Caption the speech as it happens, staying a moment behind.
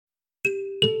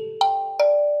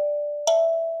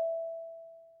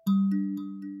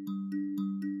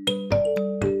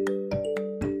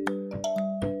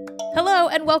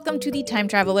and welcome to the Time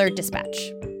Traveler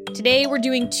Dispatch. Today we're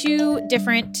doing two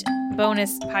different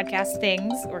bonus podcast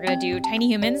things. We're going to do Tiny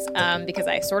Humans because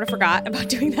I sort of forgot about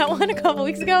doing that one a couple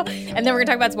weeks ago. And then we're going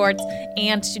to talk about sports.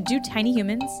 And to do Tiny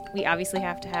Humans, we obviously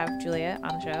have to have Julia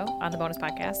on the show, on the bonus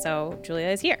podcast. So Julia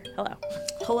is here. Hello.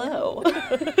 Hello.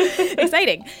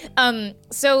 Exciting.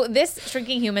 So this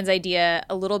Shrinking Humans idea,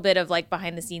 a little bit of like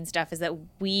behind the scenes stuff, is that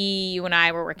you and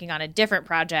I were working on a different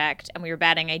project and we were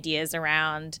batting ideas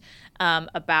around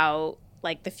about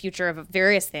like the future of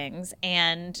various things,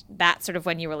 and that's sort of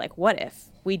when you were like, what if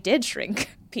we did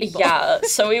shrink people? Yeah,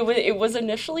 so it was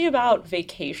initially about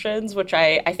vacations, which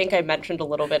I think I mentioned a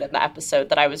little bit in the episode,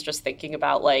 that I was just thinking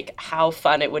about like how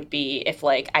fun it would be if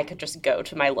like I could just go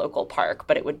to my local park,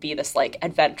 but it would be this like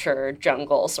adventure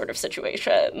jungle sort of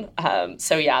situation.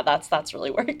 So yeah, that's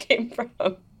really where it came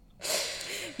from.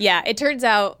 Yeah, it turns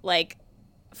out like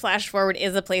Flash Forward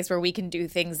is a place where we can do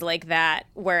things like that,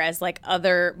 whereas like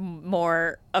other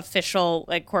more official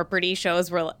like corporate-y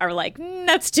shows are like,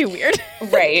 that's too weird.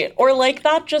 Right. Or like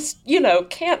that just,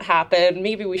 can't happen.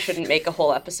 Maybe we shouldn't make a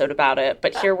whole episode about it.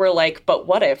 But here we're like, but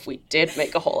what if we did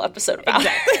make a whole episode about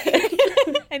it?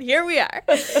 And here we are.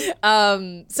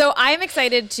 So I'm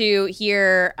excited to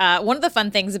hear one of the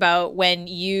fun things about when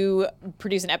you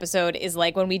produce an episode is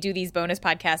like when we do these bonus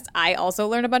podcasts, I also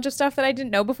learn a bunch of stuff that I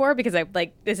didn't know before because I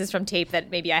like this is from tape that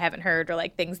maybe I haven't heard or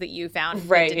like things that you found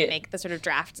that didn't make the sort of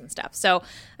drafts and stuff. So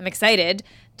I'm excited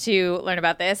to learn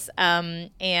about this.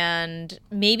 And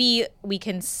maybe we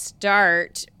can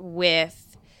start with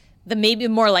the maybe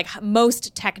more like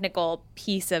most technical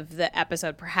piece of the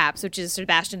episode, perhaps, which is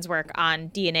Sebastian's work on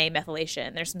DNA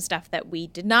methylation. There's some stuff that we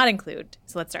did not include.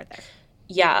 So let's start there.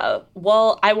 Yeah,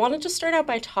 well, I wanted to start out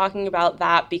by talking about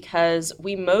that because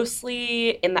we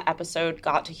mostly in the episode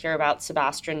got to hear about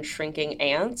Sebastian shrinking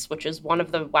ants, which is one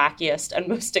of the wackiest and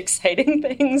most exciting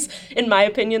things, in my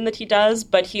opinion, that he does.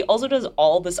 But he also does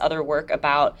all this other work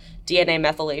about DNA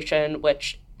methylation,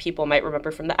 which people might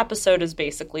remember from the episode is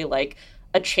basically like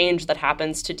a change that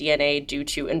happens to DNA due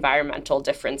to environmental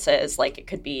differences. Like it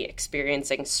could be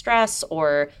experiencing stress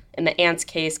or, in the ants'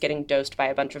 case, getting dosed by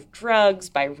a bunch of drugs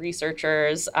by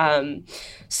researchers.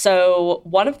 So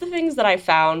one of the things that I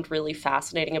found really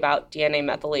fascinating about DNA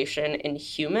methylation in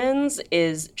humans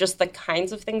is just the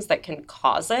kinds of things that can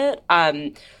cause it.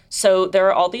 So there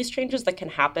are all these changes that can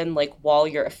happen like while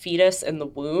you're a fetus in the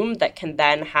womb that can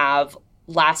then have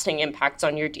lasting impacts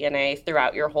on your DNA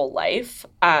throughout your whole life.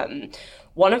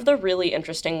 One of the really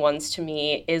interesting ones to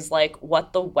me is like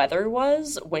what the weather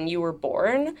was when you were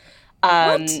born.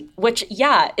 Which,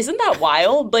 yeah, isn't that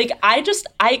wild? Like,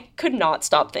 I could not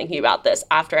stop thinking about this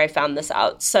after I found this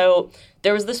out. So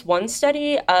there was this one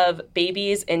study of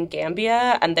babies in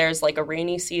Gambia, and there's like a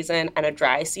rainy season and a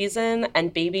dry season,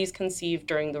 and babies conceived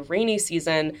during the rainy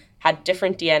season had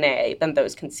different DNA than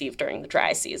those conceived during the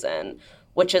dry season,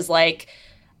 which is like,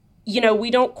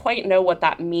 we don't quite know what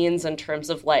that means in terms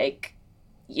of like,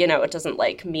 it doesn't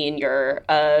like mean you're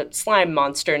a slime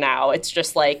monster now. It's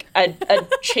just like a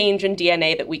change in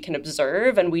DNA that we can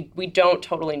observe. And we don't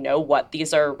totally know what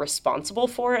these are responsible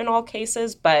for in all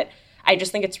cases. But I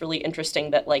just think it's really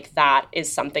interesting that like that is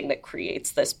something that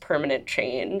creates this permanent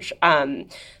change.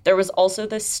 There was also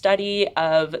this study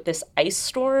of this ice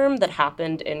storm that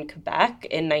happened in Quebec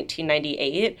in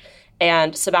 1998.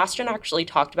 And Sebastian actually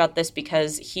talked about this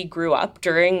because he grew up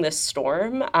during this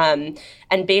storm. And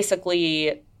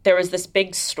basically, there was this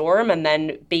big storm, and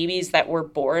then babies that were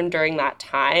born during that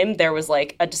time, there was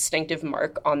like a distinctive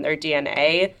mark on their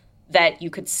DNA that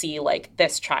you could see like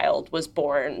this child was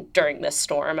born during this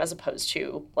storm as opposed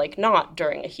to like not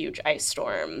during a huge ice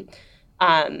storm.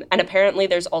 And apparently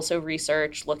there's also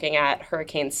research looking at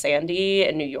Hurricane Sandy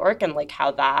in New York and like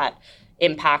how that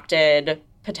impacted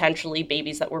potentially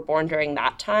babies that were born during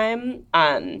that time.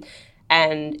 And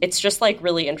it's just like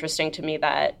really interesting to me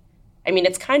that,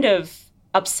 it's kind of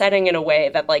upsetting in a way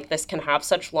that like this can have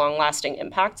such long lasting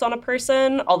impacts on a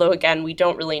person. Although again, we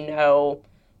don't really know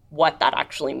what that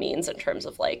actually means in terms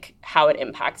of like how it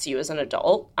impacts you as an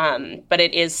adult. But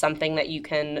it is something that you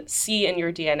can see in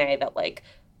your DNA that like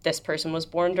this person was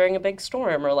born during a big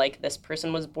storm or like this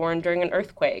person was born during an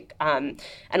earthquake. And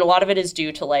a lot of it is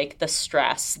due to like the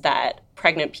stress that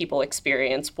pregnant people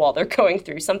experience while they're going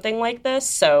through something like this.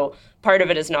 So part of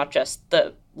it is not just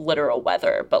the literal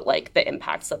weather, but like the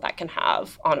impacts that can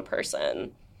have on a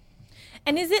person.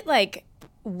 And is it like,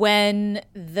 when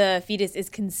the fetus is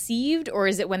conceived, or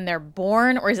is it when they're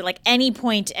born, or is it like any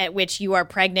point at which you are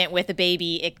pregnant with a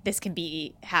baby, this can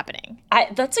be happening?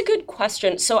 That's a good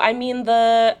question. So, I mean,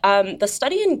 the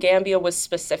study in Gambia was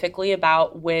specifically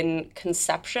about when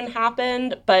conception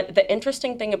happened, but the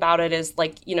interesting thing about it is,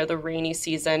 like, you know, the rainy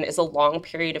season is a long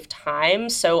period of time,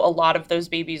 so a lot of those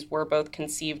babies were both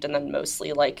conceived and then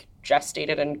mostly, like,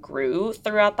 gestated and grew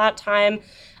throughout that time.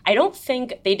 I don't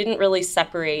think they didn't really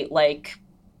separate, like,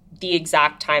 the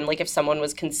exact time, like if someone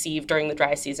was conceived during the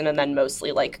dry season and then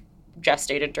mostly like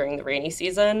gestated during the rainy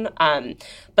season.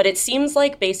 But it seems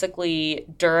like basically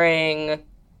during,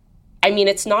 I mean,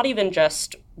 it's not even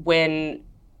just when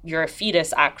you're a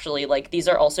fetus, actually, like these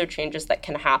are also changes that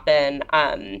can happen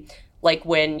like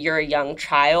when you're a young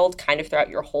child, kind of throughout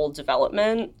your whole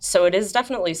development. So it is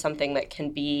definitely something that can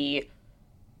be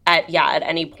at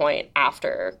any point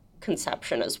after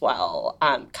conception as well.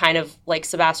 Kind of like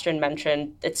Sebastian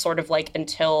mentioned, it's sort of like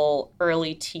until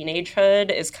early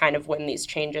teenagehood is kind of when these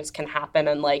changes can happen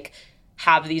and like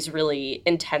have these really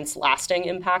intense lasting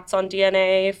impacts on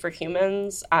DNA for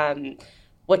humans,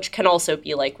 which can also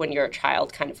be like when you're a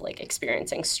child kind of like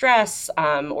experiencing stress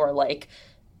or like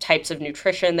types of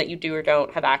nutrition that you do or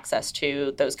don't have access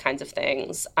to, those kinds of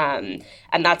things. And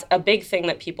that's a big thing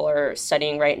that people are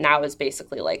studying right now is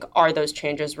basically like, are those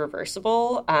changes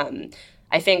reversible?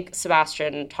 I think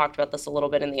Sebastian talked about this a little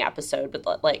bit in the episode,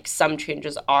 but like some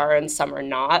changes are and some are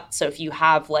not. So if you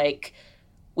have like,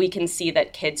 we can see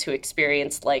that kids who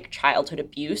experienced like childhood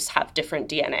abuse have different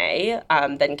DNA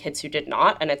than kids who did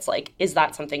not. And it's like, is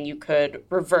that something you could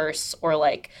reverse or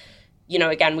like, you know,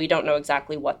 again, we don't know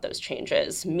exactly what those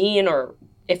changes mean or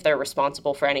if they're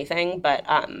responsible for anything, but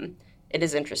it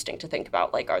is interesting to think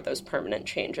about, like, are those permanent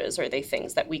changes? Or are they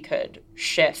things that we could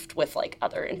shift with, like,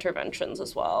 other interventions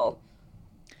as well?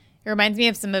 It reminds me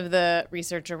of some of the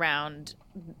research around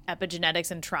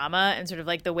epigenetics and trauma and sort of,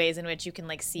 like, the ways in which you can,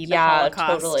 like, see the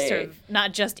Holocaust, totally. sort of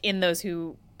not just in those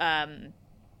who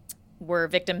were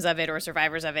victims of it or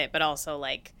survivors of it, but also,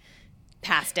 like,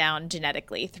 passed down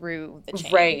genetically through the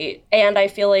chain. Right. And I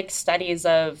feel like studies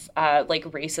of like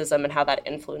racism and how that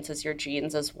influences your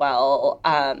genes as well.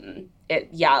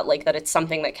 Like that it's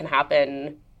something that can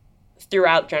happen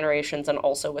throughout generations and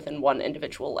also within one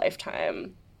individual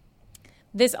lifetime.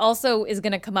 This also is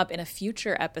going to come up in a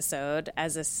future episode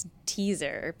as a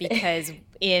teaser because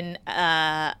in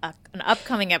an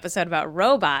upcoming episode about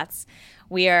robots,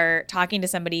 we are talking to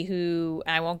somebody who,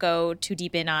 and I won't go too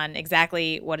deep in on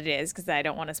exactly what it is because I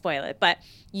don't want to spoil it, but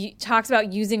talks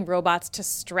about using robots to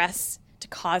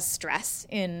cause stress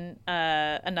in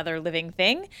another living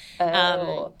thing.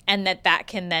 And that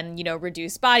can then, you know,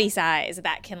 reduce body size.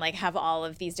 That can like have all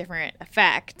of these different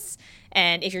effects.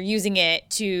 And if you're using it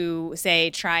to,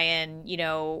 say, try and, you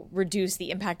know, reduce the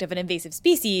impact of an invasive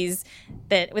species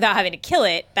that without having to kill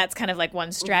it, that's kind of like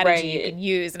one strategy you can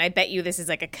use. And I bet you this is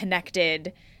like a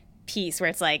connected piece where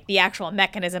it's like the actual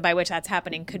mechanism by which that's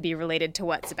happening could be related to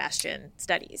what Sebastian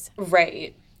studies.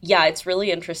 Right. Yeah, it's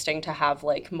really interesting to have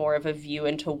like more of a view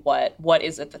into what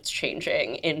is it that's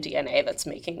changing in DNA that's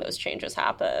making those changes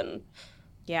happen.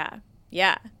 Yeah.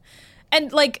 Yeah.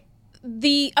 And like,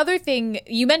 the other thing,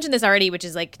 you mentioned this already, which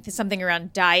is like something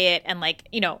around diet and like,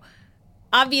 you know,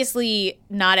 obviously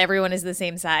not everyone is the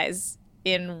same size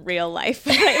in real life,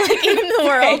 right? Like in the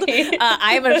world. Right.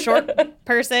 I am a short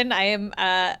person. I am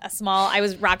a small. I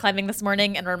was rock climbing this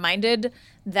morning and reminded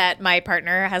that my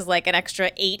partner has like an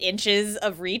extra 8 inches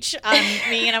of reach on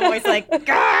me. And I'm always like,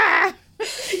 Gah!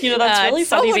 You know, that's really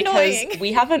funny annoying. because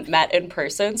we haven't met in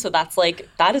person. So that's like,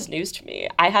 that is news to me.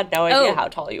 I had no idea how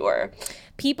tall you were.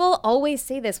 People always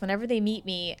say this whenever they meet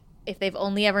me, if they've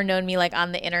only ever known me like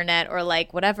on the internet or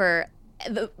like whatever.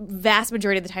 The vast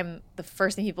majority of the time, the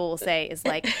first thing people will say is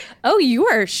like, "Oh, you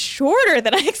are shorter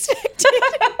than I expected,"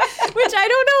 which I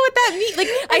don't know what that means. Like,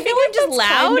 I feel I'm just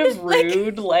loud, kind of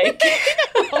rude. Like,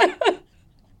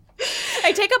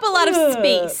 I take up a lot of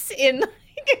space in,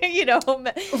 you know,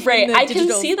 right. I can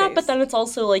see space. that, but then it's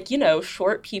also like, you know,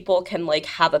 short people can like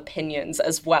have opinions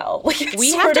as well. Like, it's we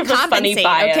sort have to of compensate, a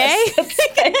funny bias.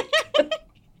 okay?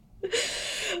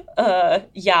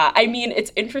 Yeah, I mean,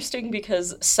 it's interesting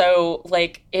because so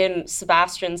like in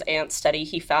Sebastian's ant study,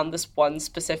 he found this one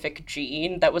specific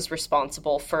gene that was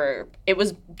responsible for, it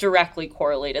was directly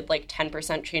correlated, like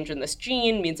 10% change in this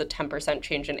gene means a 10%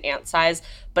 change in ant size,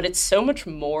 but it's so much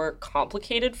more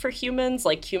complicated for humans.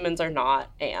 Like humans are not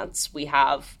ants. We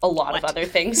have a lot of other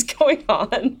things going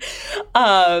on.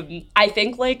 I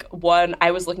think like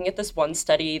I was looking at this one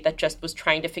study that just was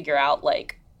trying to figure out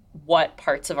like what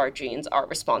parts of our genes are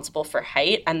responsible for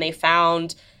height. And they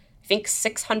found I think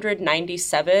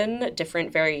 697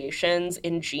 different variations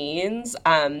in genes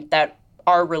that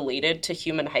are related to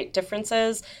human height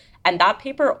differences. And that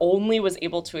paper only was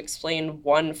able to explain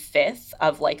 1/5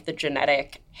 of like the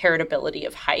genetic heritability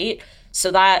of height.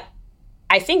 So that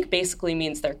I think basically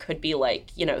means there could be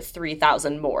like,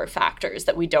 3,000 more factors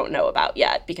that we don't know about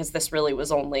yet, because this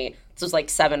was like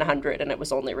 700 and it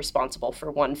was only responsible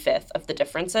for 1/5 of the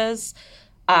differences.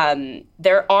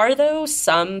 There are, though,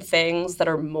 some things that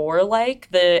are more like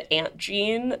the ant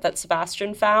gene that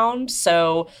Sebastian found.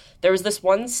 So there was this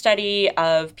one study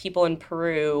of people in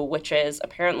Peru, which is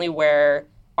apparently where,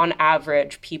 on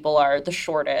average, people are the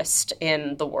shortest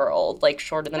in the world, like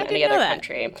shorter than any other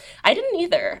country. I didn't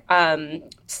either.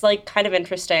 It's like kind of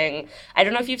interesting. I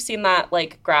don't know if you've seen that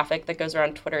like graphic that goes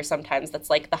around Twitter sometimes that's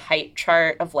like the height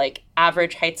chart of like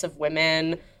average heights of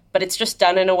women, but it's just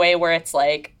done in a way where it's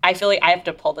like, I feel like I have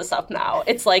to pull this up now.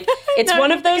 It's like, it's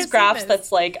one of those graphs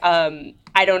that's like, I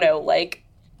don't know, like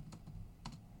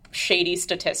shady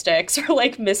statistics or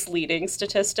like misleading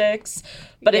statistics,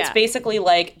 but it's basically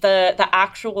like the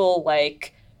actual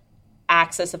like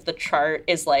axis of the chart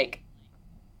is like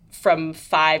from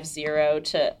 50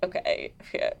 to, okay,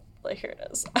 here it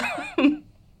is.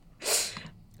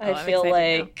 I feel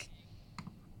like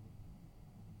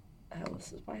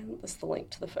why isn't this the link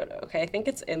to the photo? Okay, I think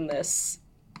it's in this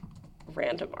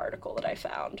random article that I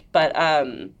found. But,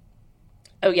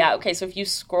 oh yeah, okay, so if you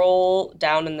scroll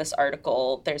down in this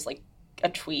article, there's like a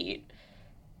tweet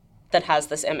that has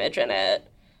this image in it.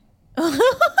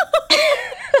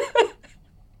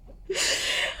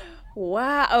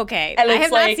 Wow, okay. I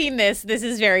have not seen this. This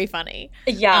is very funny.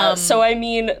 Yeah, so I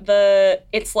mean,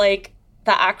 it's like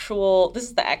the actual, this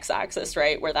is the x-axis,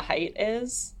 right, where the height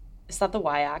is? Is that the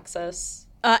y-axis?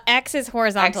 X is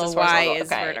horizontal, Y is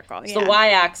vertical. So the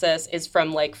y-axis is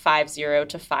from like 50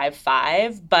 to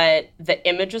 55, but the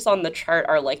images on the chart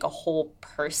are like a whole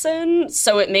person.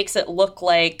 So it makes it look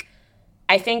like,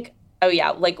 I think,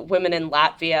 like women in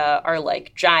Latvia are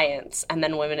like giants, and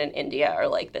then women in India are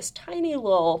like this tiny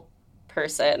little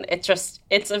person.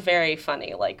 It's a very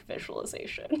funny like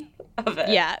visualization of it.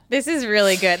 Yeah, this is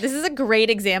really good. This is a great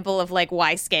example of like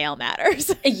why scale matters.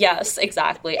 Yes,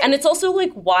 exactly. And it's also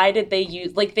like, why did they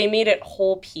use, like they made it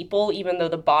whole people, even though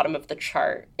the bottom of the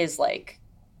chart is like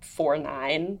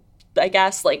 4'9", I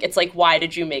guess. Like, it's like, why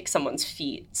did you make someone's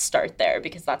feet start there?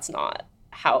 Because that's not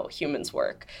how humans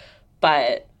work.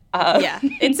 But yeah,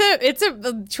 it's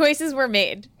a choices were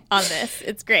made on this.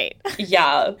 It's great.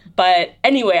 Yeah, but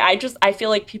anyway, I feel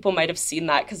like people might have seen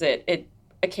that because it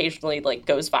occasionally like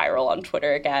goes viral on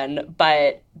Twitter again.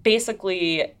 But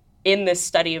basically, in this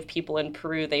study of people in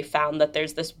Peru, they found that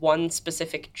there's this one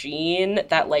specific gene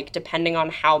that, like, depending on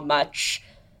how much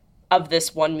of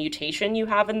this one mutation you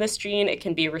have in this gene, it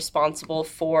can be responsible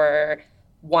for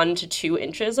 1 to 2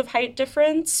 inches of height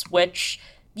difference, which,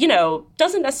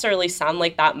 doesn't necessarily sound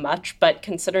like that much, but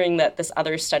considering that this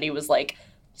other study was like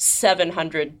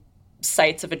 700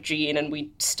 sites of a gene and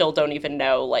we still don't even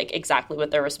know like exactly what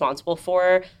they're responsible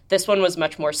for, this one was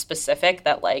much more specific,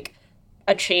 that like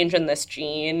a change in this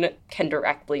gene can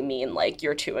directly mean like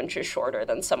you're 2 inches shorter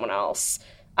than someone else.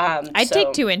 I'd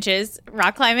take 2 inches.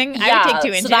 Rock climbing, yeah, I would take 2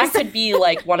 inches. So that could be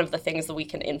like one of the things that we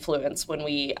can influence when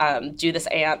we do this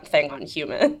ant thing on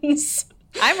humans.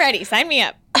 I'm ready. Sign me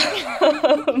up.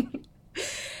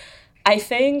 I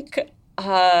think,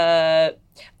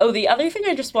 the other thing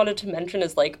I just wanted to mention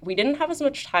is, like, we didn't have as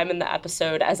much time in the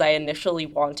episode as I initially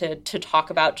wanted to talk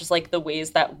about just, like, the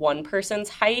ways that one person's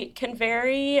height can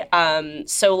vary.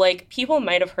 So, like, people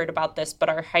might have heard about this, but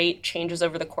our height changes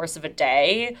over the course of a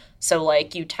day. So,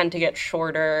 like, you tend to get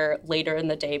shorter later in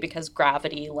the day because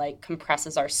gravity, like,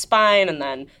 compresses our spine, and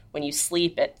then when you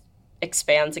sleep, it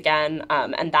expands again,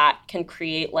 and that can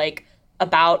create, like,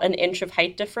 about an inch of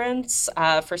height difference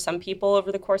for some people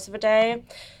over the course of a day.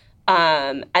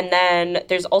 And then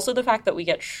there's also the fact that we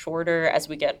get shorter as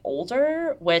we get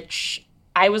older, which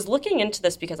I was looking into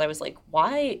this because I was like,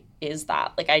 why is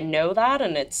that? Like, I know that,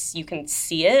 and you can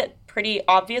see it pretty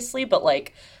obviously, but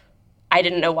like, I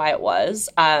didn't know why it was.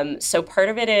 So part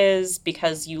of it is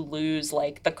because you lose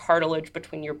like the cartilage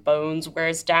between your bones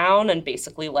wears down, and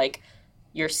basically like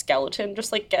your skeleton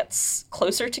just like gets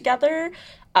closer together.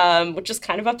 Which is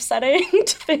kind of upsetting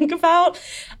to think about.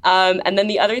 And then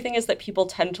the other thing is that people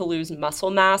tend to lose muscle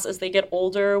mass as they get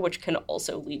older, which can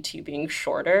also lead to you being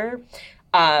shorter.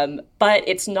 But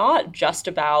it's not just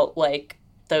about like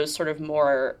those sort of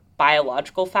more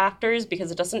biological factors,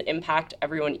 because it doesn't impact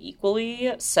everyone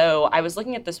equally. So I was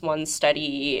looking at this one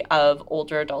study of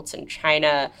older adults in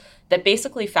China that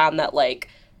basically found that like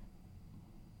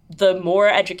the more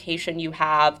education you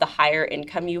have, the higher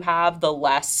income you have, the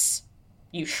less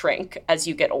you shrink as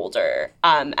you get older.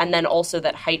 And then also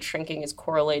that height shrinking is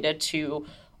correlated to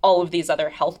all of these other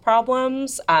health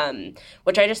problems,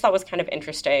 which I just thought was kind of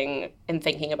interesting in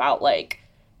thinking about like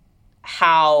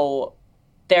how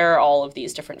there are all of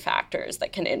these different factors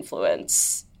that can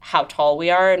influence how tall we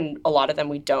are, and a lot of them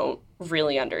we don't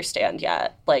really understand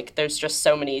yet. Like there's just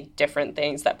so many different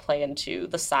things that play into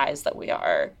the size that we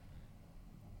are.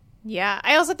 Yeah.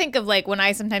 I also think of like when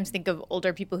I sometimes think of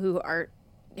older people who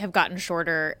have gotten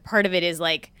shorter, part of it is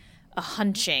like a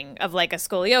hunching of like a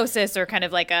scoliosis or kind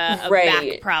of like a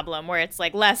back problem where it's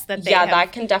like less that they have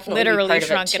that can definitely literally be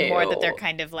shrunk and more that they're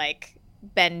kind of like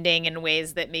bending in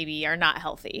ways that maybe are not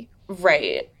healthy.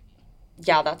 Right.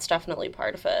 Yeah, that's definitely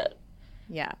part of it.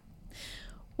 Yeah.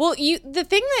 Well, the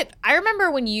thing that I remember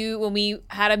when we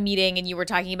had a meeting and you were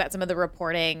talking about some of the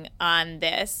reporting on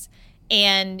this,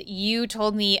 and you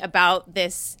told me about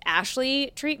this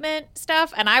Ashley treatment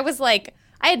stuff, and I was like,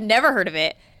 I had never heard of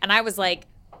it, and I was like,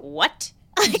 what?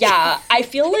 Yeah, I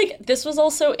feel like this was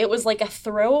also, it was like a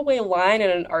throwaway line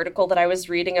in an article that I was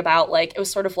reading about, like, it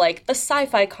was sort of like the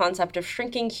sci-fi concept of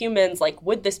shrinking humans, like,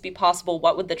 would this be possible?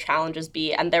 What would the challenges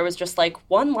be? And there was just like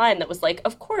one line that was like,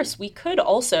 of course, we could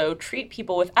also treat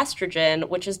people with estrogen,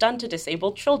 which is done to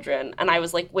disabled children. And I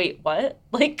was like, wait, what?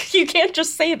 Like, you can't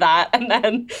just say that and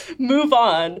then move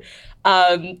on.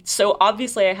 So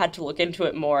obviously I had to look into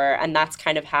it more, and that's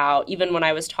kind of how, even when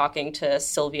I was talking to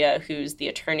Sylvia, who's the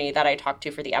attorney that I talked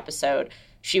to for the episode,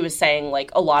 she was saying, like,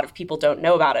 a lot of people don't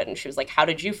know about it, and she was like, how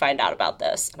did you find out about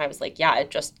this? And I was like, yeah, it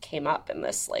just came up in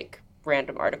this, like,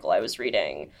 random article I was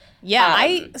reading. Yeah,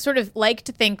 I sort of like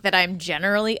to think that I'm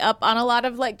generally up on a lot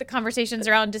of, like, the conversations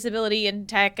around disability and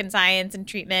tech and science and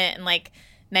treatment and, like,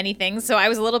 many things. So I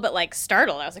was a little bit like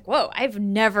startled. I was like, whoa, I've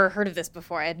never heard of this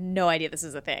before. I had no idea this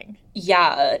is a thing.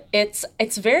 Yeah, it's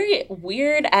very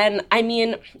weird. And I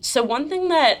mean, so one thing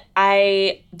that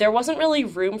there wasn't really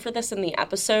room for this in the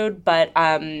episode, but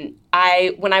when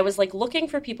I was like looking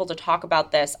for people to talk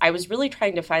about this, I was really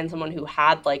trying to find someone who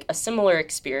had like a similar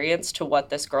experience to what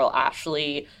this girl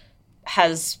Ashley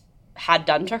had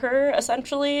done to her,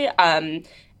 essentially.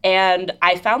 And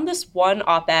I found this one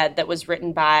op-ed that was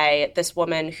written by this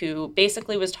woman who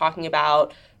basically was talking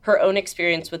about her own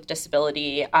experience with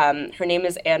disability. Her name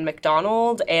is Anne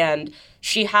McDonald, and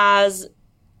she has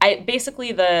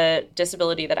basically the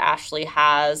disability that Ashley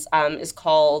has is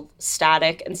called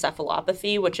static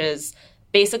encephalopathy, which is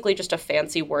basically just a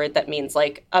fancy word that means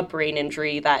like a brain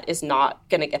injury that is not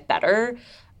going to get better.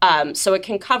 So it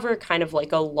can cover kind of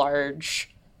like a large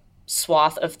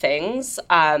swath of things.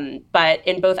 But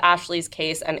in both Ashley's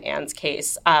case and Anne's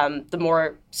case, the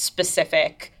more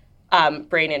specific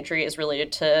brain injury is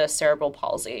related to cerebral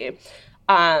palsy.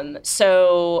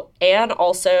 So Anne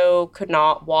also could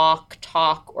not walk,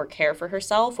 talk, or care for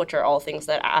herself, which are all things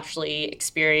that Ashley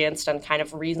experienced and kind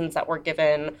of reasons that were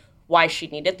given why she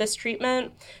needed this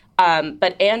treatment.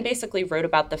 But Anne basically wrote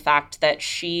about the fact that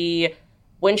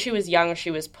when she was young, she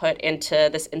was put into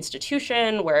this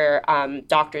institution where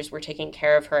doctors were taking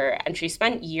care of her, and she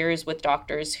spent years with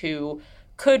doctors who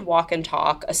could walk and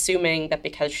talk, assuming that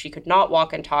because she could not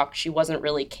walk and talk, she wasn't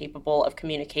really capable of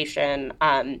communication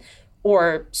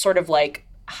or sort of like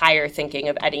higher thinking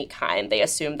of any kind. They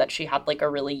assumed that she had like a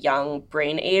really young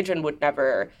brain age and would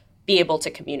never be able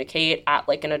to communicate at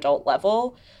like an adult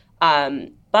level.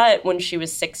 But when she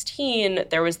was 16,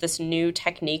 there was this new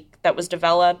technique that was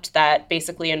developed that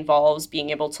basically involves being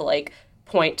able to like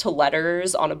point to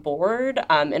letters on a board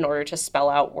in order to spell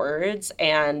out words.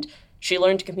 And she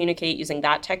learned to communicate using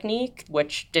that technique,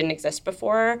 which didn't exist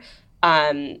before.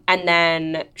 And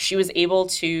then she was able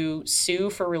to sue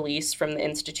for release from the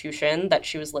institution that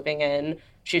she was living in.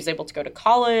 She was able to go to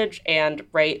college and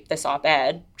write this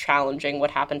op-ed challenging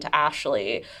what happened to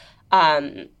Ashley.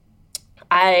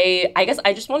 I guess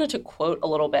I just wanted to quote a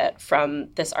little bit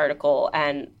from this article,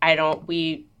 and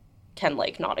we can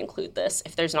like not include this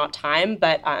if there's not time,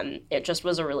 but it just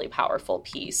was a really powerful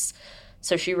piece.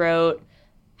 So she wrote,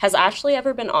 "Has Ashley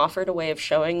ever been offered a way of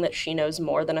showing that she knows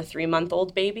more than a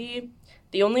 3-month-old baby?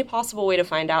 The only possible way to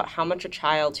find out how much a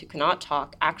child who cannot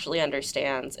talk actually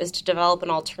understands is to develop an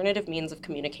alternative means of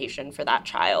communication for that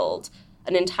child.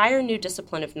 An entire new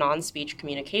discipline of non-speech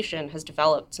communication has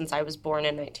developed since I was born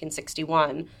in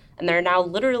 1961, and there are now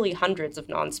literally hundreds of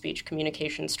non-speech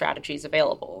communication strategies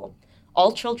available.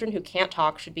 All children who can't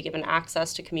talk should be given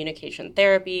access to communication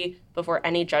therapy before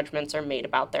any judgments are made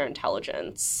about their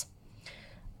intelligence."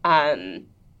 And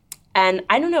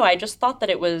I don't know, I just thought that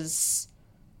it was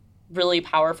really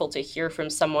powerful to hear from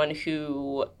someone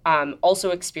who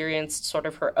also experienced sort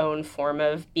of her own form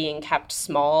of being kept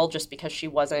small just because she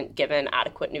wasn't given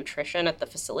adequate nutrition at the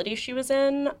facility she was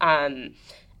in.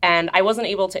 And I wasn't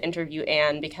able to interview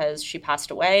Anne because she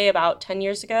passed away about 10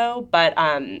 years ago. But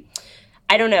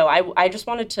I don't know. I just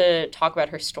wanted to talk about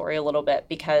her story a little bit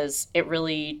because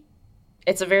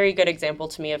it's a very good example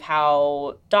to me of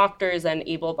how doctors and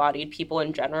able-bodied people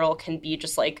in general can be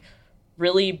just like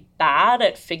really bad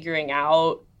at figuring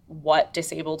out what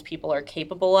disabled people are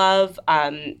capable of.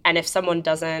 And if someone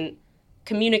doesn't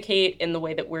communicate in the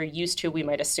way that we're used to, we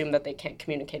might assume that they can't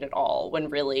communicate at all, when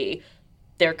really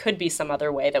there could be some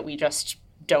other way that we just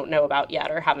don't know about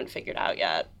yet or haven't figured out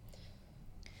yet.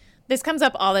 This comes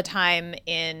up all the time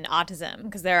in autism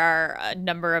because there are a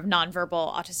number of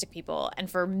nonverbal autistic people. And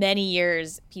for many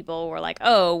years, people were like,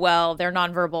 oh, well, they're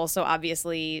nonverbal, so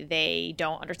obviously they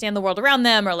don't understand the world around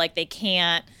them, or like they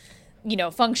can't,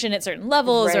 function at certain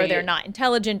levels, or they're not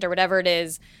intelligent or whatever it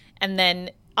is. And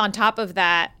then on top of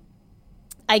that,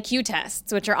 IQ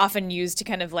tests, which are often used to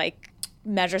kind of like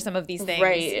measure some of these things.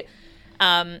 Right.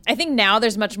 I think now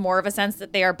there's much more of a sense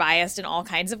that they are biased in all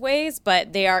kinds of ways,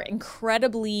 but they are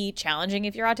incredibly challenging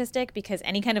if you're autistic because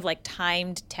any kind of like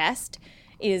timed test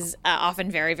is often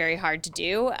very, very hard to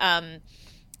do.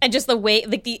 And just the way,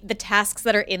 like the tasks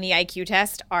that are in the IQ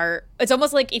test it's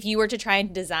almost like if you were to try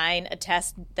and design a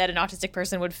test that an autistic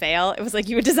person would fail, it was like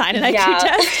you would design an IQ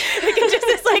test. Like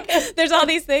it's like, there's all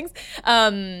these things.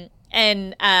 And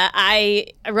I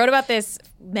wrote about this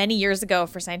many years ago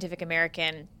for Scientific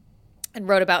American, and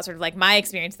wrote about sort of like my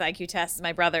experience with IQ tests,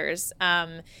 my brother's,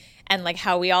 and like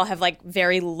how we all have like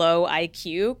very low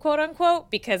IQ, quote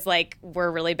unquote, because like we're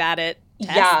really bad at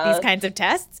these kinds of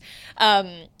tests.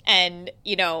 And,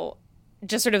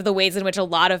 just sort of the ways in which a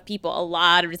lot of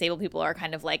disabled people are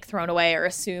kind of like thrown away or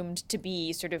assumed to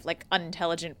be sort of like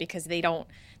unintelligent because they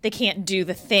can't do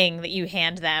the thing that you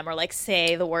hand them or like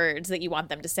say the words that you want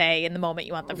them to say in the moment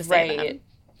you want them to say them.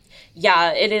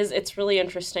 Yeah, it is. It's really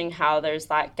interesting how there's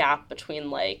that gap between,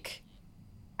 like,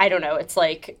 I don't know, it's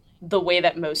like the way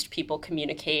that most people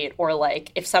communicate, or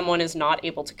like if someone is not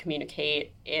able to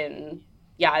communicate in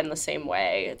the same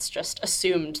way, it's just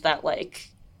assumed that like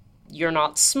you're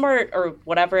not smart or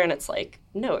whatever. And it's like,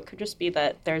 no, it could just be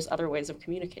that there's other ways of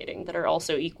communicating that are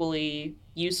also equally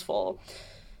useful.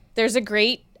 There's a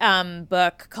great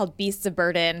book called Beasts of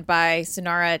Burden by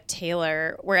Sonara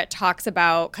Taylor where it talks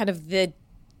about kind of the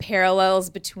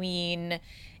parallels between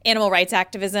animal rights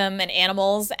activism and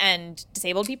animals and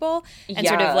disabled people, and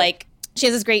sort of like she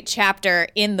has this great chapter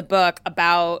in the book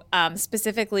about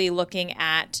specifically looking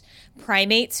at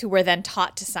primates who were then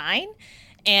taught to sign,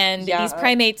 and these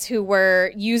primates who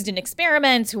were used in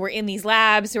experiments, who were in these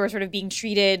labs, who were sort of being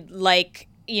treated like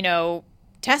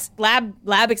test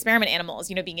lab experiment animals,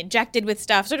 being injected with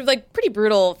stuff, sort of like pretty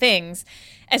brutal things.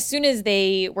 As soon as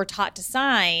they were taught to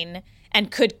sign and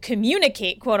could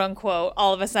communicate, quote unquote,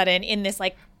 all of a sudden in this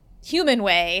like human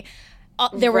way,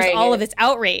 there was all of this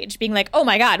outrage being like, oh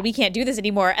my God, we can't do this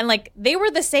anymore. And like they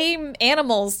were the same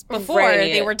animals before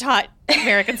they were taught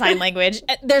American Sign Language.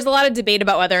 There's a lot of debate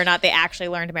about whether or not they actually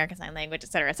learned American Sign Language,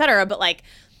 et cetera, et cetera. But like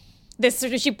this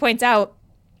sort of, she points out,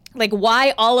 like,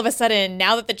 why all of a sudden,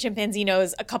 now that the chimpanzee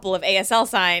knows a couple of ASL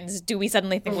signs, do we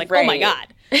suddenly think like, oh my God,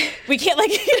 we can't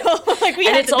like, like we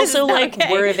and have it's to, also like,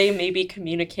 okay. were they maybe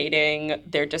communicating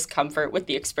their discomfort with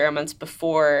the experiments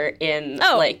before in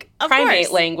like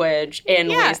primate language in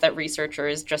ways that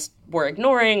researchers just were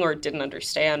ignoring or didn't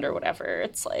understand or whatever?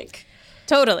 It's like.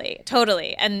 Totally.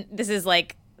 And this is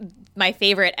like my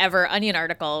favorite ever Onion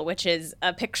article, which is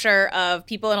a picture of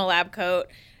people in a lab coat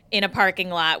in a parking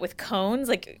lot with cones,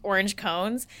 like orange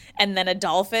cones, and then a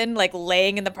dolphin like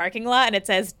laying in the parking lot, and it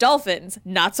says, "Dolphins,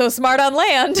 not so smart on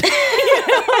land."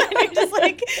 And you're just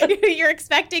like, you're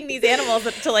expecting these animals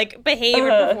to like behave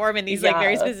or perform in these like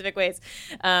very specific ways.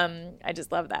 I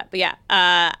just love that. But yeah,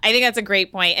 I think that's a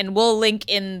great point, and we'll link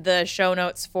in the show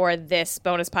notes for this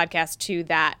bonus podcast to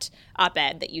that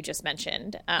op-ed that you just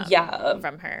mentioned.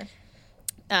 From her.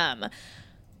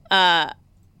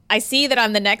 I see that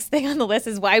on the next thing on the list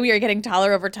is why we are getting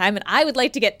taller over time, and I would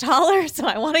like to get taller, so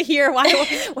I want to hear how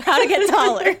to get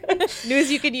taller.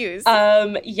 News you could use.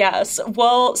 Yes.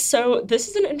 Well, so this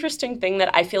is an interesting thing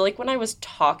that I feel like when I was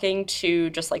talking to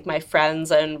just like my friends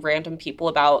and random people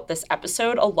about this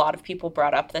episode, a lot of people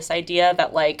brought up this idea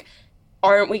that like,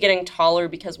 aren't we getting taller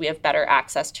because we have better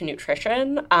access to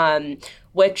nutrition?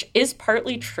 Which is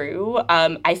partly true.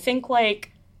 I think like,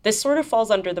 this sort of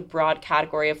falls under the broad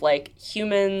category of, like,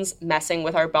 humans messing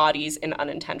with our bodies in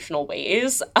unintentional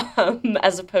ways,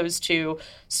 as opposed to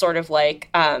sort of, like,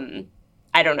 I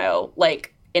don't know,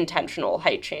 like, intentional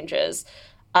height changes.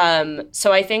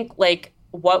 So I think like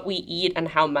what we eat and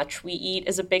how much we eat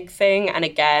is a big thing. And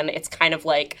again, it's kind of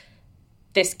like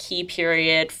this key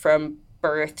period from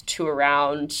birth to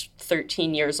around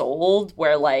 13 years old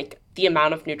where like the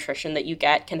amount of nutrition that you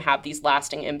get can have these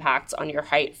lasting impacts on your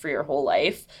height for your whole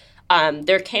life.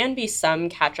 There can be some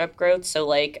catch-up growth. So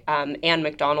like Anne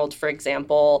McDonald, for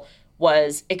example,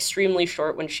 was extremely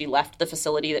short when she left the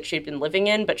facility that she'd been living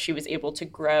in, but she was able to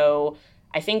grow,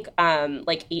 I think,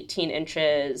 like 18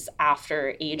 inches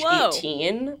after age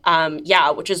 18.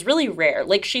 Yeah, which is really rare.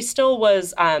 Like she still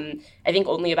was, I think,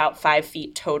 only about 5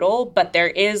 feet total, but there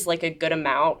is like a good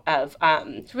amount of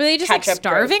really just like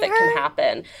starving that her can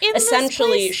happen.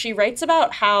 Essentially, she writes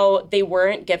about how they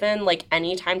weren't given like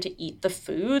any time to eat the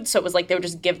food, so it was like they would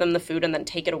just give them the food and then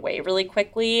take it away really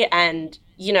quickly, and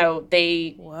you know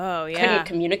they couldn't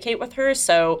communicate with her,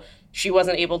 so she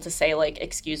wasn't able to say, like,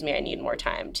 excuse me, I need more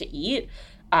time to eat,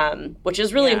 which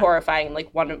is really horrifying, like,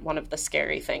 one of the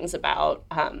scary things about,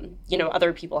 you know,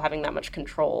 other people having that much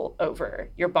control over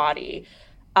your body.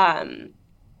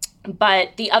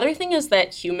 But the other thing is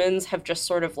that humans have just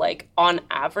sort of, like, on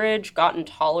average, gotten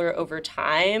taller over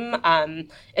time.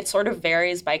 It sort of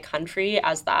varies by country,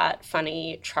 as that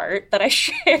funny chart that I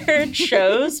shared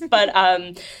shows. But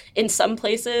in some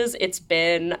places, it's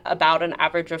been about an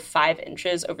average of 5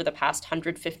 inches over the past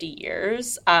 150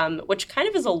 years, which kind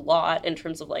of is a lot in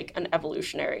terms of, like, an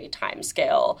evolutionary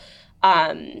timescale,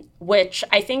 which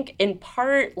I think in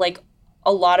part, like,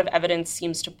 a lot of evidence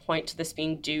seems to point to this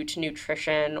being due to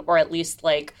nutrition, or at least,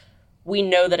 like, we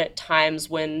know that at times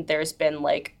when there's been,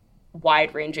 like,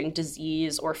 wide-ranging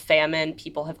disease or famine,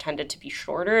 people have tended to be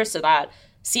shorter. So that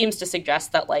seems to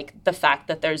suggest that, like, the fact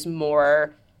that there's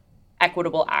more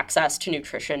equitable access to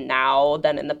nutrition now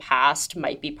than in the past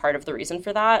might be part of the reason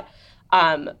for that.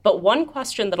 But one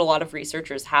question that a lot of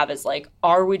researchers have is, like,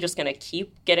 are we just going to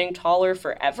keep getting taller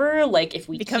forever? Like, if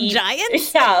we become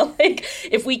giants? Yeah, like,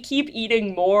 if we keep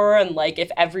eating more and, like, if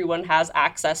everyone has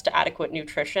access to adequate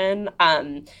nutrition.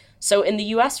 So in the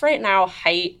US right now,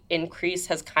 height increase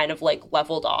has kind of, like,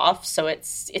 leveled off. So it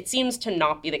seems to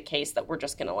not be the case that we're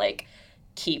just going to, like,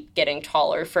 keep getting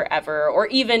taller forever, or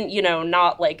even, you know,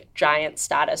 not like giant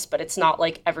status, but it's not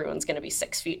like everyone's going to be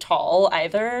 6 feet tall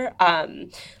either.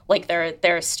 Like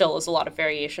there still is a lot of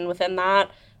variation within that.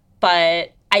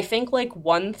 But I think like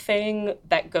one thing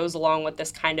that goes along with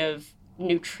this kind of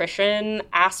nutrition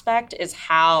aspect is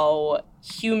how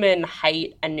human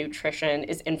height and nutrition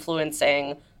is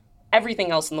influencing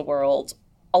everything else in the world,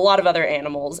 a lot of other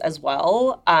animals as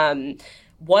well.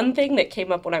 One thing that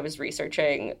came up when I was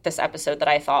researching this episode that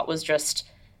I thought was just,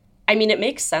 I mean, it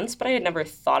makes sense, but I had never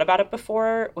thought about it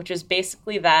before, which is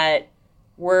basically that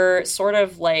we're sort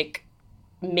of like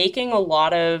making a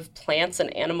lot of plants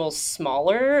and animals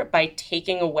smaller by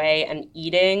taking away and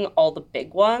eating all the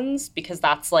big ones, because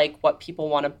that's like what people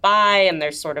want to buy. And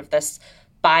there's sort of this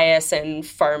bias in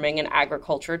farming and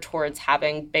agriculture towards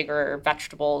having bigger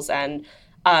vegetables. And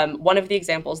one of the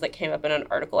examples that came up in an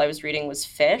article I was reading was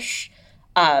fish.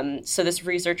 So this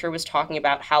researcher was talking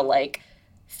about how, like,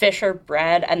 fish are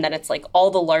bred and then it's like all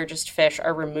the largest fish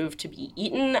are removed to be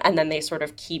eaten, and then they sort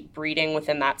of keep breeding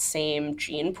within that same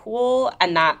gene pool.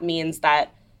 And that means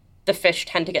that the fish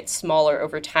tend to get smaller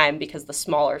over time because the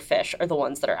smaller fish are the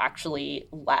ones that are actually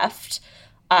left.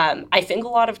 I think a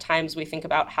lot of times we think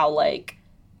about how, like,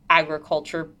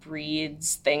 agriculture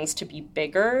breeds things to be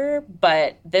bigger,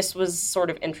 but this was sort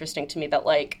of interesting to me that,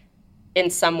 like, in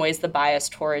some ways, the bias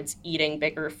towards eating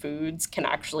bigger foods can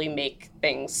actually make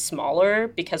things smaller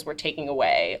because we're taking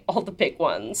away all the big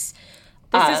ones.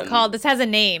 This has a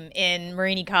name in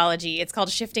marine ecology. It's called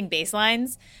shifting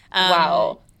baselines.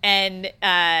 Wow. And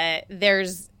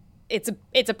it's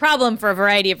a problem for a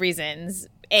variety of reasons.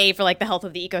 For like the health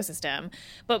of the ecosystem.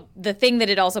 But the thing that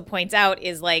it also points out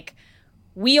is, like,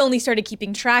 we only started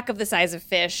keeping track of the size of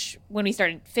fish when we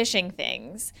started fishing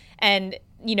things. And,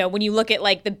 you know, when you look at,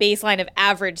 like, the baseline of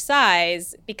average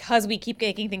size, because we keep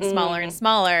making things smaller and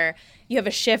smaller, you have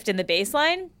a shift in the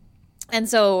baseline. And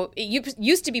so it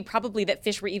used to be probably that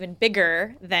fish were even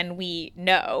bigger than we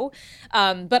know.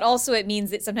 But also it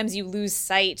means that sometimes you lose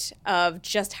sight of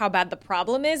just how bad the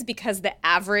problem is because the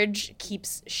average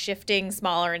keeps shifting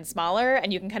smaller and smaller.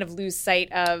 And you can kind of lose sight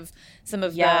of some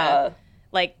of the,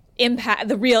 like,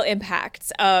 the real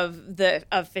impacts of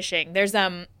fishing. There's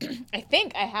I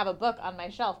think I have a book on my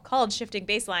shelf called Shifting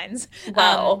Baselines.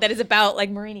 Wow. That is about, like,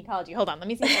 marine ecology. Hold on, let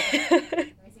me see if I have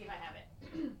it.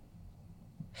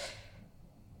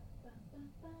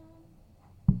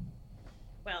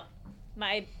 Well,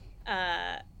 my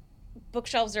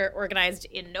bookshelves are organized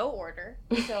in no order,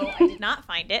 so I did not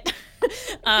find it.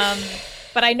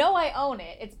 but I know I own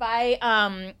it. It's by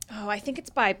I think it's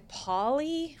by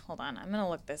Polly. Hold on, I'm gonna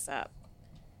look this up.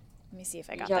 Let me see if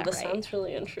I got that right. Yeah, this sounds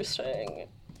really interesting.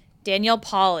 Daniel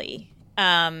Pauly.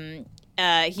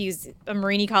 He's a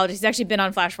marine ecologist. He's actually been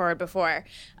on Flash Forward before.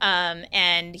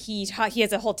 And he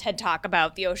has a whole TED Talk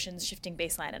about the ocean's shifting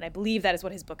baseline, and I believe that is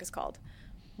what his book is called.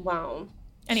 Wow.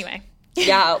 Anyway.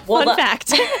 Yeah. Well, Fun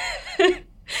fact.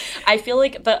 I feel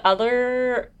like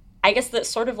I guess that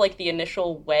sort of like the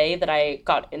initial way that I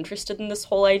got interested in this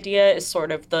whole idea is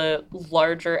sort of the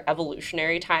larger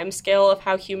evolutionary timescale of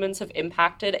how humans have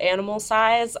impacted animal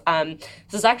size.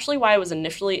 This is actually why I was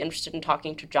initially interested in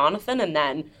talking to Jonathan, and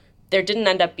then there didn't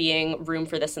end up being room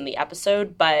for this in the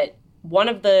episode. But one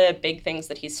of the big things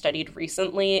that he's studied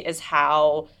recently is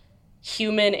how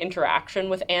human interaction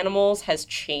with animals has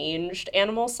changed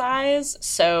animal size.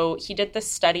 So he did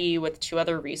this study with two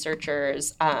other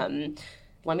researchers.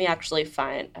 Let me actually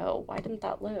find... Oh, why didn't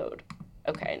that load?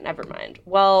 Okay, never mind.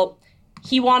 Well,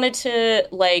 he wanted to,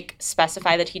 like,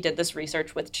 specify that he did this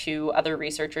research with two other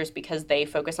researchers because they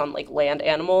focus on, like, land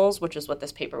animals, which is what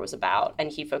this paper was about,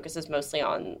 and he focuses mostly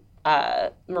on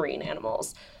marine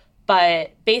animals.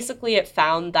 But basically it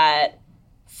found that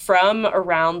from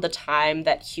around the time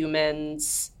that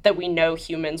we know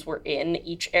humans were in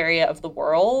each area of the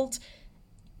world,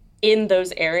 in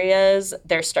those areas,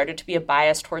 there started to be a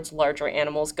bias towards larger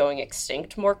animals going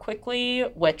extinct more quickly,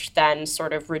 which then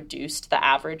sort of reduced the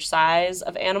average size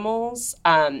of animals.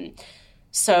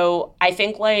 So I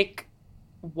think, like,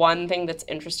 one thing that's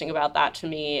interesting about that to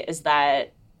me is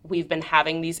that we've been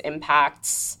having these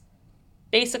impacts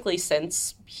basically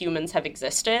since humans have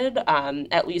existed,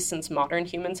 at least since modern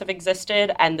humans have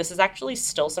existed, and this is actually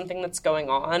still something that's going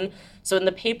on. So in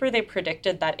the paper, they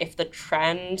predicted that if the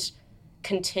trend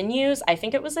continues, I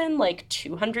think it was in like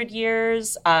 200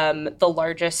 years, the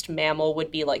largest mammal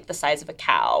would be like the size of a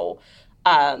cow,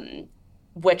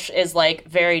 which is like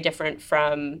very different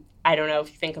from, I don't know if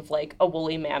you think of like a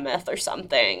woolly mammoth or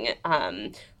something,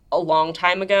 a long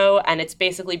time ago. And it's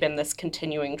basically been this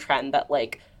continuing trend that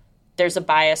like there's a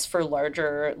bias for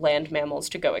larger land mammals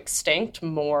to go extinct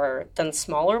more than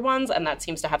smaller ones, and that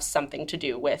seems to have something to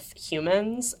do with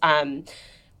humans.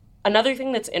 Another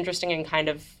thing that's interesting and kind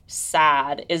of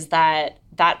sad is that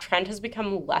trend has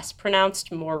become less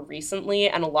pronounced more recently,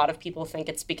 and a lot of people think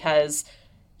it's because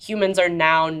humans are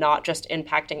now not just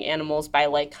impacting animals by,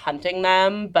 like, hunting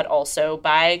them, but also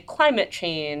by climate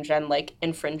change and, like,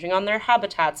 infringing on their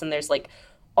habitats, and there's, like,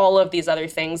 all of these other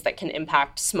things that can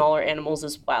impact smaller animals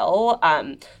as well.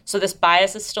 So this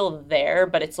bias is still there,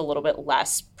 but it's a little bit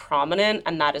less prominent,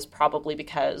 and that is probably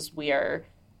because we are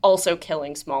also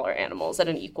killing smaller animals at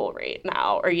an equal rate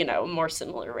now, or, you know, more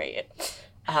similar rate.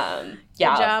 Yeah.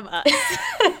 Good job, us.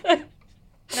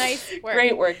 Nice work.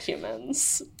 Great work,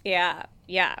 humans. Yeah,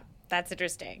 that's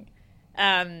interesting.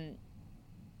 Yeah,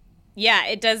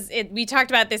 it does. We talked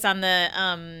about this on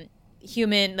the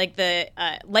human, like the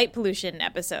light pollution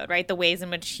episode, right? The ways in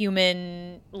which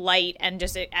human light and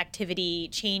just activity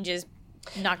changes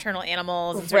nocturnal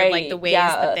animals, and sort of like the ways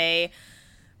that they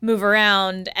move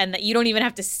around, and that you don't even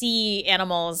have to see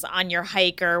animals on your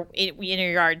hike or in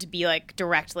your yard to be like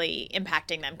directly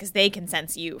impacting them, because they can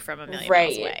sense you from a million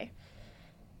miles away.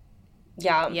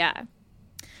 Yeah.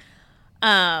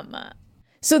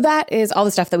 So that is all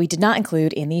the stuff that we did not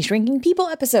include in the Shrinking People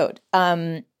episode.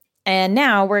 And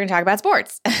now we're going to talk about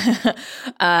sports.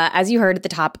 As you heard at the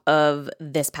top of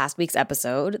this past week's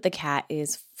episode, the cat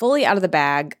is fully out of the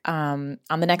bag on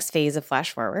the next phase of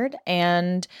Flash Forward.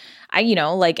 And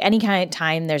like any kind of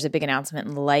time there's a big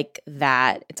announcement like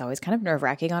that, it's always kind of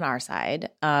nerve-wracking on our side.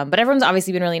 But everyone's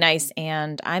obviously been really nice,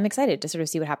 and I'm excited to sort of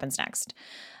see what happens next.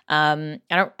 I'm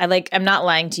not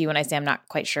lying to you when I say I'm not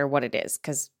quite sure what it is,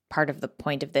 because part of the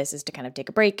point of this is to kind of take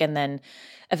a break and then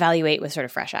evaluate with sort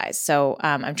of fresh eyes. So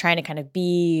I'm trying to kind of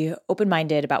be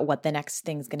open-minded about what the next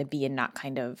thing's going to be and not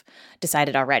kind of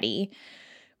decided already,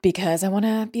 because I want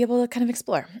to be able to kind of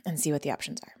explore and see what the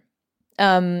options are.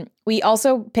 We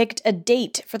also picked a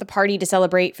date for the party to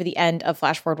celebrate for the end of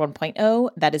Flash Forward 1.0.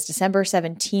 That is December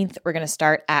 17th. We're going to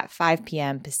start at 5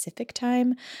 p.m. Pacific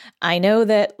time. I know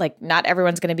that not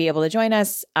everyone's going to be able to join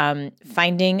us.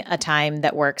 Finding a time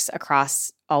that works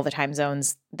across all the time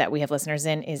zones that we have listeners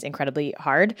in is incredibly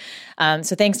hard.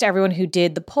 So thanks to everyone who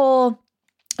did the poll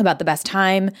about the best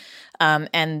time.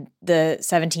 And the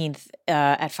 17th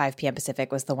at 5 p.m.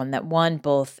 Pacific was the one that won,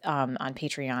 both on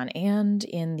Patreon and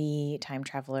in the Time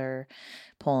Traveler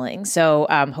polling. So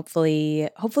hopefully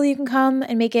you can come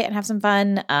and make it and have some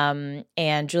fun.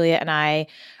 And Julia and I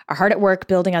are hard at work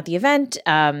building out the event.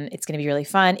 It's going to be really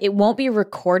fun. It won't be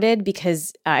recorded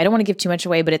because I don't want to give too much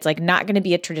away, but it's like not going to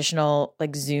be a traditional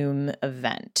like Zoom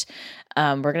event.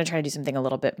 We're going to try to do something a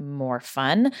little bit more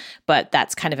fun, but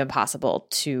that's kind of impossible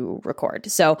to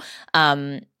record. So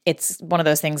it's one of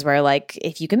those things where like,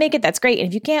 if you can make it, that's great. And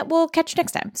if you can't, we'll catch you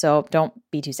next time. So don't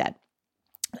be too sad.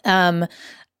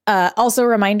 Also a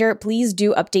reminder, please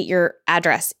do update your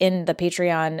address in the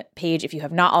Patreon page if you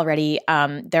have not already.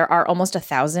 There are almost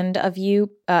 1,000 of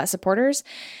you supporters,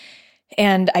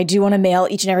 and I do want to mail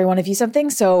each and every one of you something.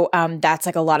 So that's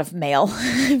like a lot of mail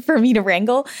for me to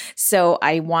wrangle. So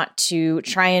I want to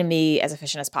try and be as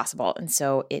efficient as possible. And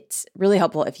so it's really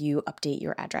helpful if you update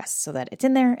your address so that it's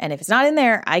in there. And if it's not in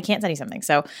there, I can't send you something.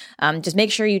 So just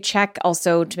make sure you check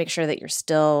also to make sure that you're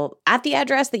still at the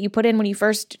address that you put in when you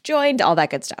first joined, all that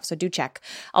good stuff. So do check.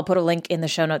 I'll put a link in the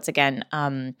show notes again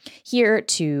here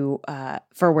to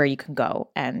for where you can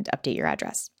go and update your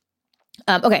address.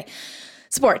 Okay.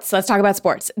 Sports. Let's talk about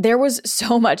sports. There was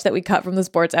so much that we cut from the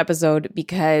sports episode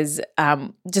because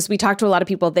we talked to a lot of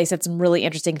people. They said some really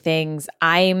interesting things.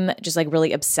 I'm just like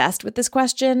really obsessed with this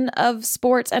question of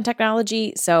sports and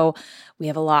technology. So we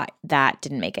have a lot that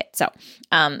didn't make it. So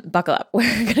buckle up.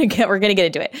 We're gonna get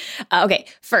into it. Okay.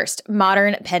 First,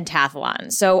 modern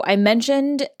pentathlon. So I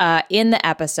mentioned in the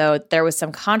episode there was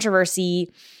some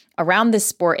controversy around this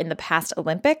sport in the past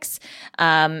Olympics.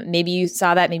 Maybe you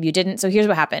saw that, maybe you didn't. So here's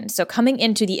what happened. So coming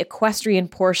into the equestrian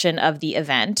portion of the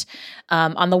event,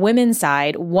 on the women's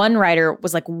side, one rider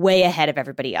was like way ahead of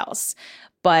everybody else,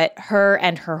 but her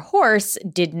and her horse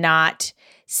did not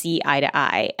see eye to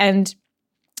eye. And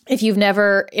if you've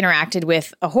never interacted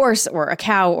with a horse or a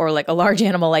cow or like a large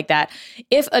animal like that,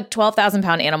 if a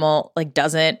 12,000-pound animal like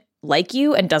doesn't like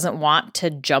you and doesn't want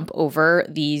to jump over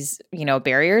these,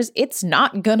 barriers, it's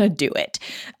not gonna do it.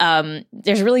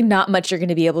 There's really not much you're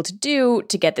gonna be able to do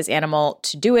to get this animal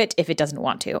to do it if it doesn't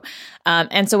want to.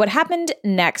 And so what happened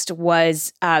next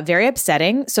was very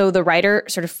upsetting. So the rider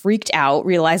sort of freaked out,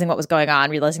 realizing what was going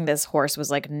on, realizing this horse was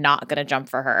like not gonna jump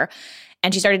for her.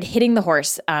 And she started hitting the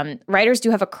horse. Riders do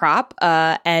have a crop,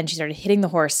 and she started hitting the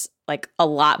horse like a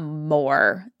lot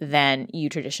more than you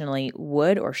traditionally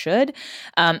would or should.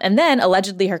 And then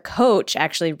allegedly her coach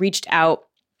actually reached out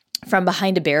from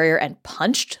behind a barrier and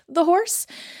punched the horse.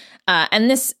 And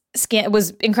this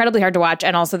was incredibly hard to watch.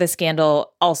 And also this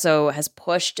scandal also has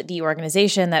pushed the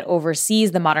organization that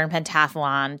oversees the modern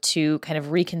pentathlon to kind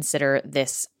of reconsider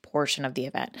this portion of the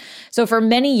event. So for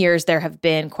many years, there have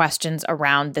been questions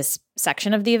around this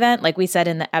section of the event. Like we said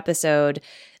in the episode,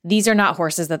 these are not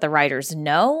horses that the riders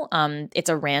know. It's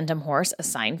a random horse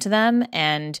assigned to them.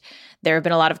 And there have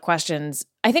been a lot of questions,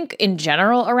 I think, in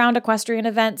general around equestrian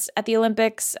events at the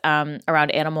Olympics,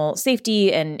 around animal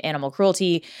safety and animal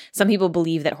cruelty. Some people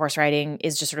believe that horse riding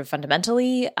is just sort of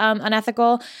fundamentally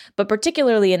unethical, but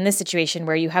particularly in this situation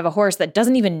where you have a horse that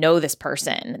doesn't even know this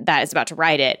person that is about to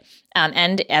ride it.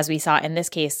 And as we saw in this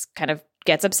case, kind of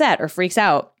gets upset or freaks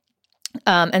out.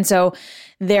 And so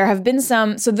there have been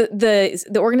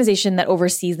the organization that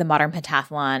oversees the modern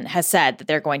pentathlon has said that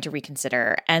they're going to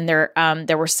reconsider. And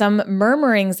there were some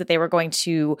murmurings that they were going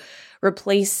to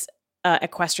replace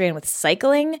equestrian with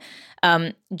cycling.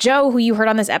 Joe, who you heard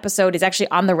on this episode, is actually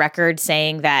on the record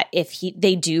saying that if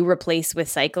they do replace with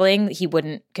cycling, he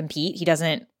wouldn't compete. He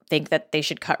doesn't think that they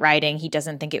should cut riding. He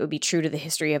doesn't think it would be true to the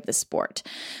history of the sport.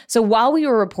 So while we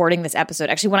were reporting this episode,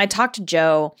 actually, when I talked to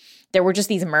Joe, there were just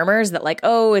these murmurs that like,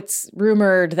 oh, it's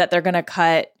rumored that they're going to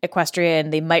cut equestrian.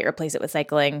 They might replace it with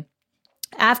cycling.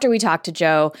 After we talked to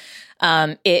Joe,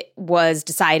 it was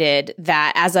decided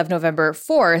that as of November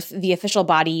 4th, the official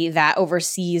body that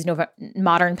oversees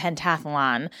modern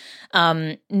pentathlon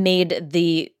made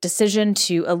the decision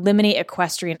to eliminate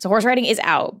equestrian. So horse riding is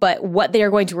out, but what they are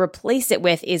going to replace it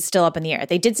with is still up in the air.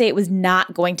 They did say it was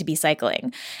not going to be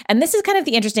cycling. And this is kind of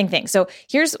the interesting thing. So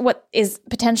here's what is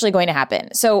potentially going to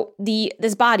happen. So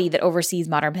this body that oversees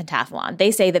modern pentathlon,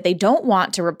 they say that they don't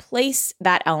want to replace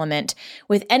that element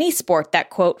with any sport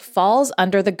that, quote, falls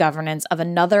under the governance of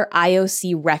another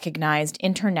IOC recognized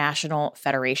international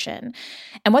federation.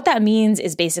 And what that means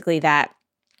is basically that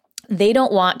they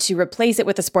don't want to replace it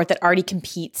with a sport that already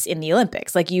competes in the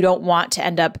Olympics. Like you don't want to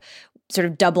end up sort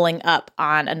of doubling up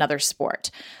on another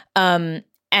sport.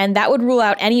 And that would rule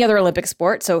out any other Olympic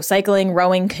sport, so cycling,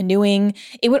 rowing, canoeing.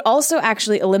 It would also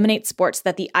actually eliminate sports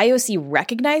that the IOC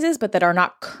recognizes but that are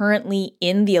not currently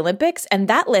in the Olympics. And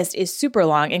that list is super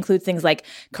long, includes things like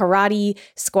karate,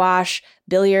 squash,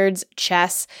 billiards,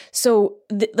 chess. So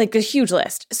like a huge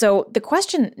list. So the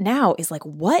question now is like,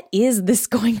 what is this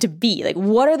going to be? Like,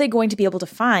 what are they going to be able to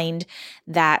find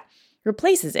that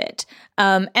replaces it?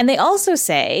 And they also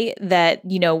say that,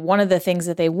 one of the things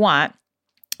that they want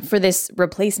for this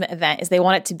replacement event is they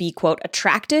want it to be, quote,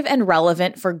 attractive and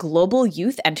relevant for global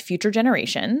youth and future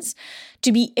generations,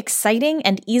 to be exciting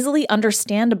and easily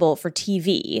understandable for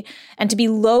TV, and to be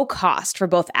low cost for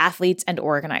both athletes and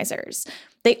organizers.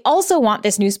 They also want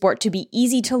this new sport to be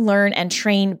easy to learn and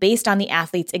train based on the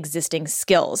athlete's existing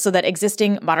skills, so that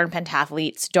existing modern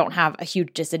pentathletes don't have a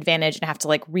huge disadvantage and have to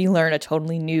like relearn a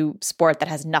totally new sport that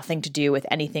has nothing to do with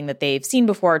anything that they've seen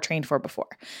before or trained for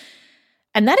before.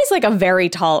 And that is like a very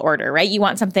tall order, right? You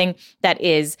want something that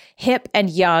is hip and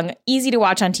young, easy to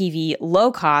watch on TV,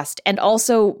 low cost, and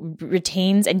also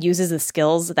retains and uses the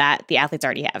skills that the athletes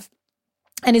already have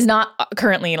and is not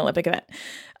currently an Olympic event.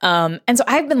 And so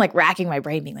I've been like racking my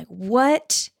brain being like,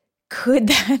 what could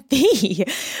that be?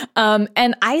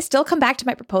 And I still come back to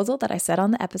my proposal that I said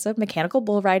on the episode, mechanical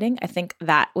bull riding. I think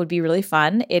that would be really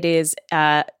fun. It is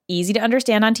easy to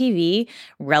understand on TV,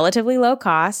 relatively low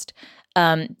cost,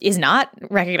 is not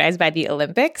recognized by the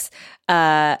Olympics,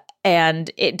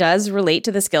 and it does relate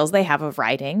to the skills they have of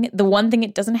riding. The one thing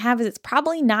it doesn't have is it's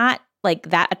probably not like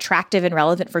that attractive and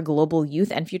relevant for global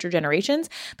youth and future generations,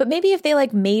 but maybe if they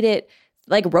like made it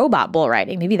like robot bull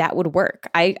riding, maybe that would work.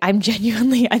 I'm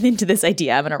into this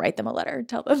idea. I'm going to write them a letter,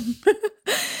 tell them.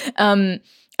 I'm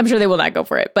sure they will not go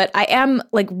for it, but I am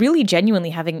like really genuinely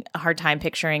having a hard time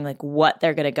picturing like what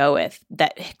they're going to go with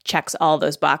that checks all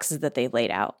those boxes that they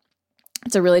laid out.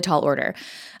 It's a really tall order.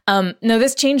 No,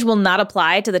 this change will not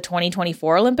apply to the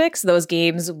 2024 Olympics. Those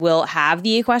games will have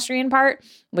the equestrian part,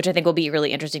 which I think will be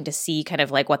really interesting to see kind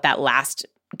of like what that last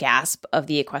gasp of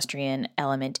the equestrian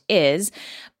element is.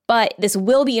 But this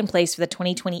will be in place for the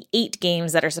 2028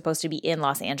 games that are supposed to be in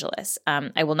Los Angeles.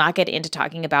 I will not get into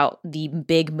talking about the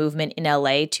big movement in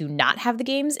LA to not have the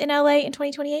games in LA in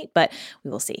 2028, but we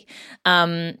will see.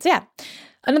 So yeah.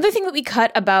 Another thing that we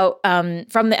cut about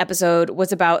from the episode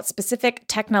was about specific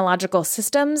technological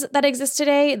systems that exist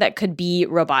today that could be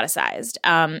roboticized.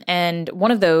 And one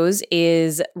of those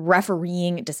is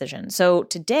refereeing decisions. So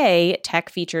today, tech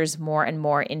features more and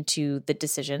more into the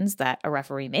decisions that a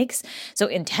referee makes. So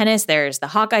in tennis, there's the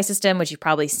Hawkeye system, which you've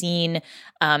probably seen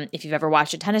if you've ever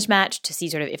watched a tennis match to see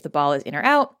sort of if the ball is in or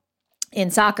out. In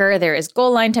soccer, there is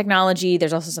goal line technology.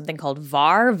 There's also something called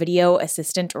VAR, Video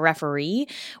Assistant Referee,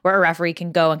 where a referee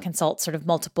can go and consult sort of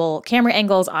multiple camera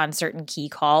angles on certain key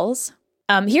calls.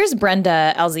 Here's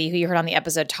Brenda Elsie, who you heard on the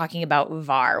episode, talking about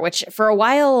VAR, which for a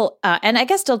while, and I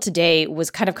guess still today, was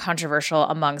kind of controversial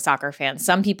among soccer fans.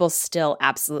 Some people still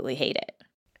absolutely hate it.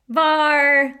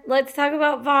 VAR. Let's talk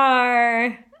about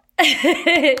VAR.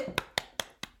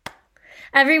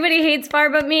 Everybody hates VAR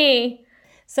but me.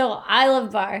 So I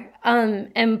love VAR,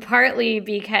 and partly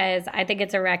because I think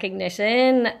it's a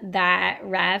recognition that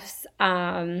refs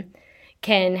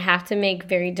can have to make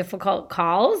very difficult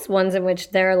calls, ones in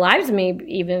which their lives may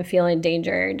even feel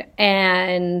endangered.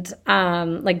 And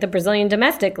like the Brazilian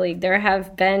Domestic League, there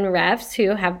have been refs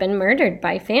who have been murdered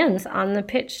by fans on the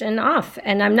pitch and off.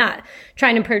 And I'm not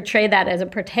trying to portray that as a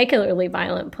particularly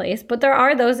violent place, but there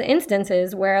are those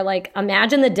instances where, like,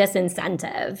 imagine the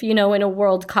disincentive, in a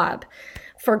World Cup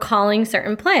for calling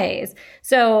certain plays.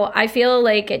 So I feel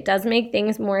like it does make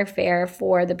things more fair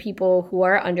for the people who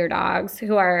are underdogs,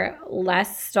 who are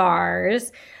less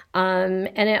stars. And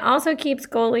it also keeps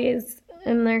goalies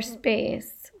in their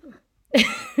space. Hope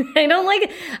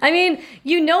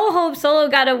Solo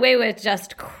got away with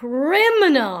just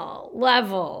criminal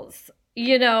levels,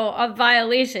 of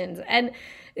violations. And,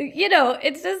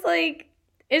 it's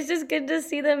just good to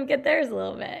see them get theirs a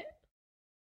little bit.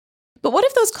 But what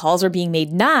if those calls are being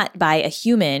made not by a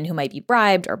human who might be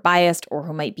bribed or biased or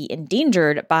who might be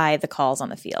endangered by the calls on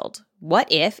the field?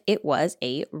 What if it was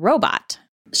a robot?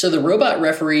 So the robot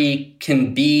referee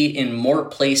can be in more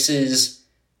places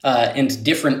and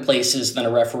different places than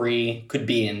a referee could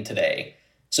be in today.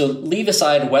 So leave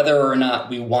aside whether or not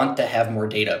we want to have more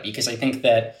data, because I think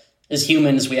that as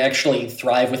humans, we actually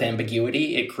thrive with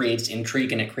ambiguity. It creates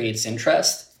intrigue and it creates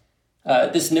interest.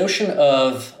 This notion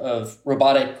of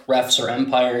robotic refs or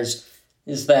umpires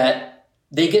is that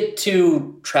they get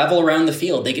to travel around the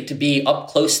field. They get to be up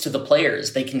close to the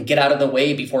players. They can get out of the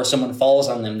way before someone falls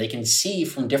on them. They can see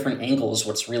from different angles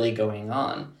what's really going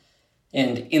on.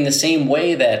 And in the same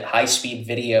way that high-speed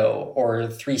video or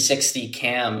 360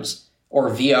 cams or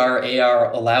VR,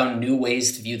 AR allow new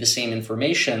ways to view the same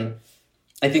information,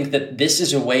 I think that this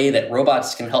is a way that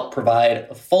robots can help provide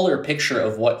a fuller picture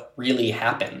of what really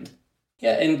happened.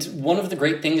 Yeah, and one of the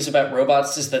great things about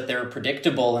robots is that they're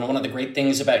predictable, and one of the great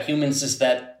things about humans is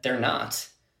that they're not.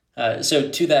 So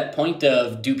to that point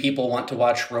of, do people want to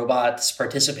watch robots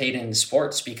participate in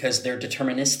sports because they're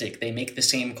deterministic? They make the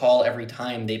same call every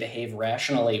time. They behave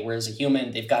rationally, whereas a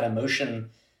human, they've got emotion.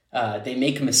 They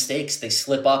make mistakes. They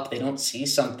slip up. They don't see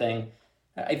something.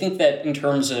 I think that in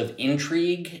terms of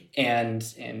intrigue and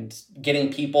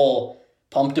getting people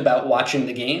pumped about watching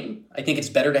the game, I think it's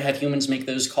better to have humans make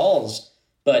those calls.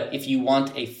 But if you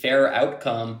want a fair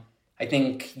outcome, I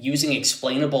think using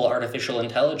explainable artificial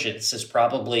intelligence is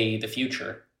probably the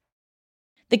future.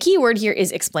 The key word here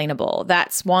is explainable.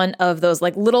 That's one of those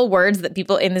like little words that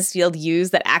people in this field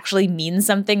use that actually means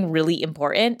something really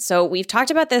important. So we've talked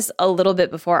about this a little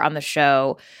bit before on the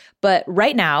show, but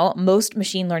right now, most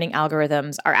machine learning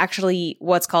algorithms are actually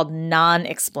what's called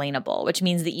non-explainable, which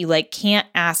means that you like can't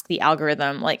ask the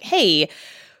algorithm like, hey,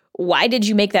 why did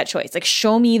you make that choice? Like,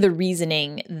 show me the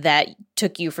reasoning that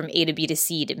took you from A to B to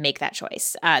C to make that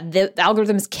choice. The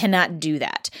algorithms cannot do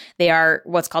that. They are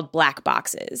what's called black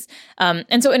boxes.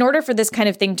 And so in order for this kind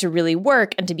of thing to really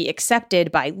work and to be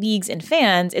accepted by leagues and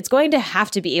fans, it's going to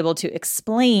have to be able to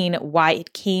explain why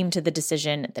it came to the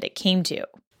decision that it came to.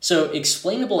 So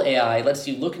explainable AI lets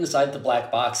you look inside the black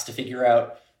box to figure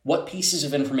out what pieces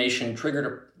of information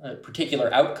triggered a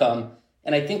particular outcome.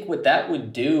 And I think what that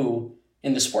would do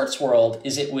in the sports world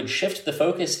is it would shift the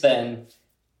focus then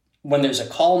when there's a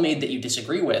call made that you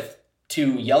disagree with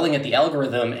to yelling at the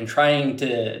algorithm and trying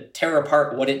to tear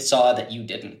apart what it saw that you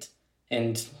didn't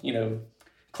and,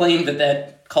 claim that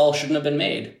that call shouldn't have been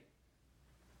made.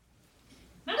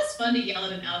 Not as fun to yell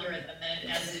at an algorithm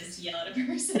as it is to yell at a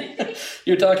person, I think.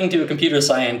 You're talking to a computer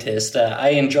scientist. I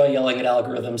enjoy yelling at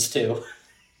algorithms too.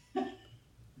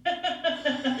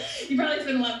 You probably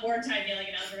spend a lot more time yelling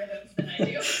at algorithms than I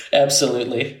do.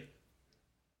 Absolutely.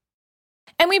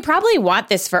 And we probably want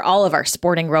this for all of our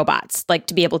sporting robots, like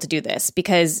to be able to do this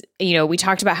because, we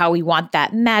talked about how we want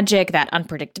that magic, that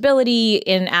unpredictability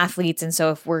in athletes. And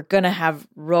so if we're going to have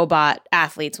robot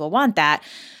athletes, we'll want that.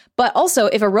 But also,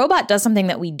 if a robot does something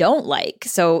that we don't like,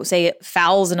 so say it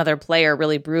fouls another player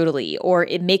really brutally, or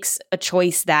it makes a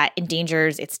choice that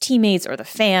endangers its teammates or the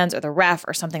fans or the ref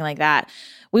or something like that,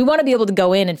 we want to be able to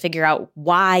go in and figure out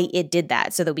why it did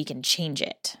that so that we can change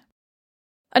it.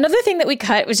 Another thing that we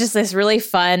cut was just this really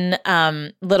fun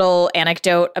little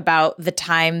anecdote about the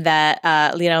time that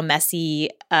Lionel Messi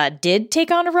did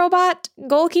take on a robot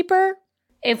goalkeeper.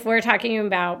 If we're talking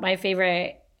about my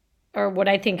favorite, or what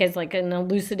I think is like an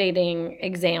elucidating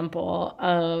example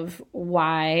of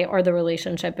why, or the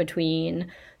relationship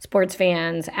between sports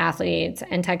fans, athletes,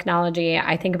 and technology,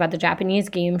 I think about the Japanese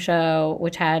game show,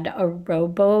 which had a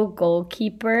robo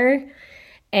goalkeeper.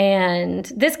 And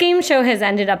this game show has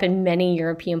ended up in many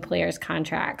European players'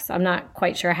 contracts. I'm not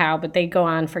quite sure how, but they go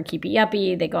on for Keepy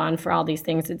Uppy. They go on for all these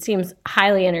things. It seems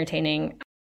highly entertaining.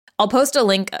 I'll post a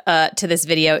link to this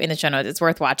video in the show notes. It's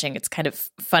worth watching. It's kind of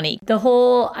funny. The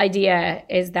whole idea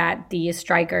is that the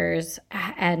strikers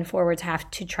and forwards have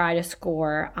to try to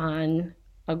score on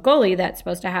a goalie that's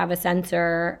supposed to have a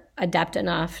sensor adept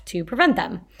enough to prevent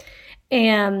them.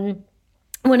 And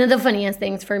one of the funniest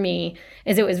things for me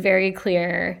is it was very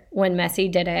clear when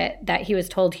Messi did it that he was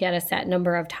told he had a set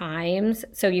number of times.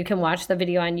 So you can watch the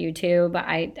video on YouTube.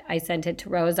 I sent it to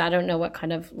Rose. I don't know what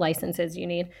kind of licenses you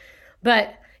need.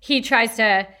 But he tries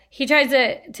to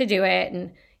do it,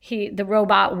 and the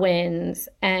robot wins,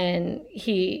 and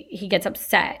he gets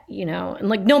upset, and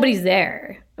like nobody's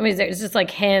there. I mean, it's just like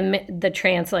him, the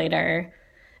translator,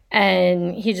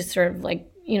 and he just sort of like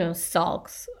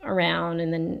sulks around,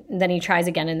 and then he tries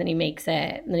again, and then he makes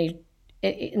it, and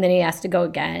then he has to go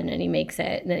again, and he makes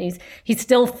it, and then he's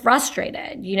still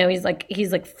frustrated.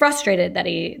 He's like frustrated that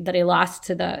he lost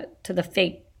to the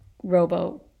fake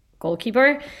robo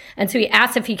goalkeeper. And so he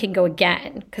asks if he can go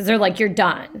again because they're like, you're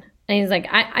done. And he's like,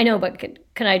 I know, but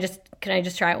can I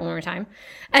just try it one more time?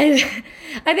 And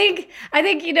I think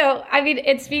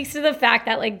it speaks to the fact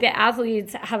that like the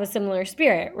athletes have a similar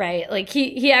spirit, right? Like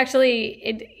he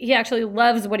actually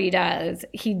loves what he does.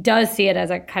 He does see it as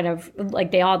a kind of,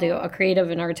 like they all do, a creative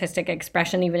and artistic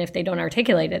expression, even if they don't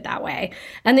articulate it that way.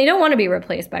 And they don't want to be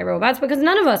replaced by robots because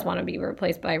none of us want to be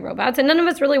replaced by robots, and none of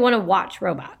us really want to watch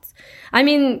robots. I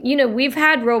mean, we've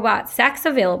had robot sex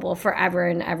available forever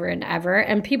and ever and ever,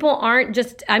 and people aren't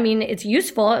just, it's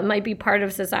useful. It might be part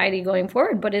of society going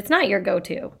forward, but it's not your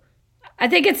go-to. I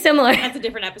think it's similar. That's a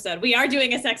different episode. We are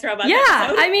doing a sex robot Yeah,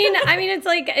 episode. I mean,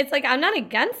 it's like I'm not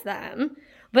against them,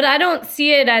 but I don't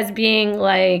see it as being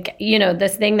like,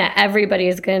 this thing that everybody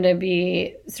is going to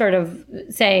be sort of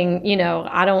saying,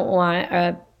 I don't want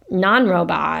a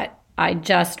non-robot. I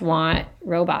just want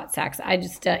robot sex. I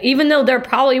just, even though they're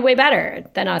probably way better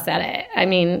than us at it. I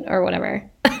mean, or whatever.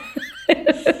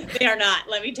 They are not,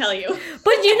 let me tell you.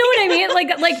 But you know what I mean?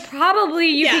 Like probably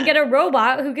you can get a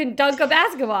robot who can dunk a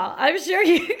basketball. I'm sure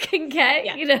you can get,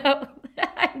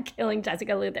 I'm killing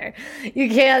Jessica Luther. You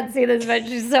can't see this, but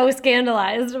she's so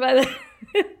scandalized by this.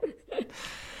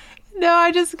 No,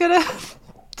 I just gonna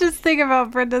just think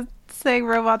about Brenda saying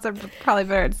robots are probably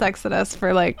better at sex than us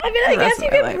for like. I mean, I guess you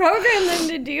can program them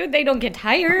to do. They don't get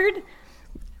tired.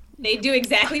 They do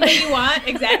exactly what you want,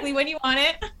 exactly when you want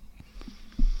it.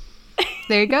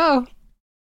 There you go.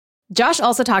 Josh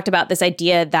also talked about this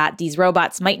idea that these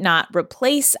robots might not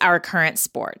replace our current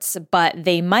sports, but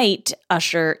they might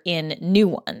usher in new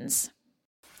ones.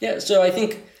 Yeah, so I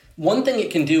think one thing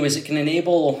it can do is it can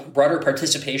enable broader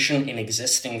participation in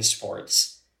existing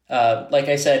sports. Like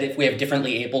I said, if we have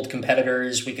differently abled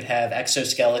competitors, we could have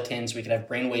exoskeletons, we could have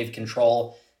brainwave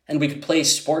control, and we could play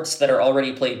sports that are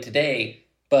already played today,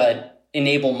 but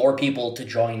enable more people to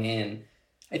join in.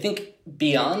 I think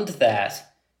beyond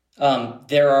that,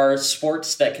 there are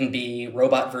sports that can be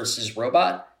robot versus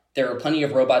robot. There are plenty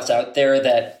of robots out there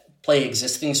that play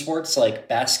existing sports like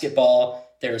basketball.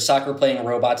 There are soccer playing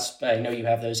robots. I know you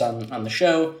have those on the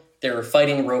show. There are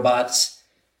fighting robots.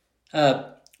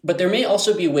 But there may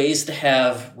also be ways to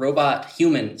have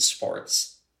robot-human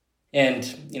sports. And,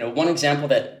 one example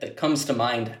that comes to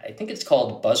mind, I think it's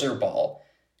called Buzzer Ball.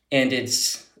 And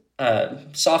it's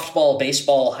softball,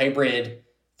 baseball hybrid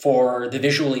for the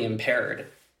visually impaired.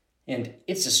 And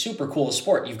it's a super cool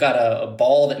sport. You've got a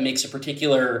ball that makes a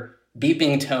particular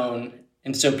beeping tone,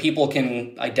 and so people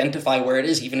can identify where it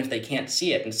is even if they can't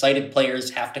see it. And sighted players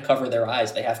have to cover their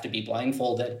eyes. They have to be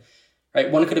blindfolded.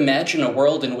 Right? One could imagine a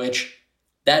world in which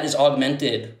that is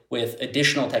augmented with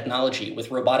additional technology, with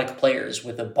robotic players,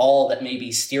 with a ball that may be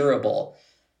steerable.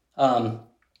 And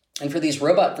for these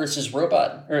robot versus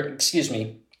robot,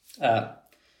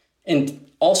 and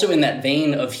also in that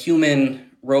vein of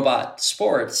human-robot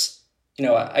sports,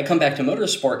 I come back to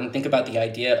motorsport and think about the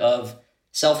idea of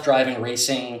self-driving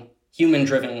racing,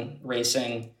 human-driven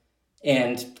racing,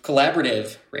 and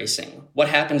collaborative racing. What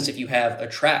happens if you have a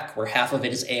track where half of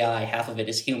it is AI, half of it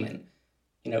is human?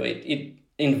 It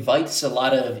invites a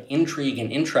lot of intrigue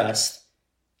and interest.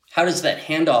 How does that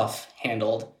handoff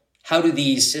handled? How do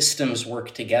these systems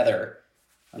work together?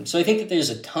 So I think that there's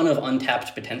a ton of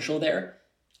untapped potential there.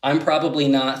 I'm probably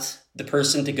not the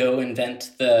person to go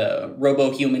invent the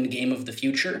robo-human game of the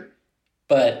future,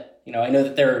 but I know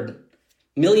that there are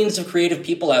millions of creative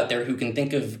people out there who can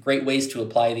think of great ways to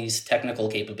apply these technical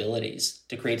capabilities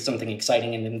to create something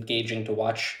exciting and engaging to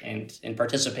watch and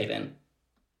participate in.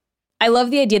 I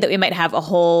love the idea that we might have a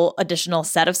whole additional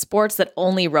set of sports that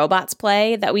only robots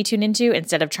play that we tune into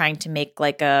instead of trying to make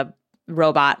like a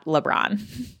robot LeBron.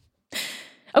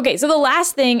 Okay, so the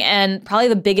last thing and probably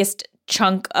the biggest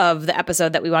chunk of the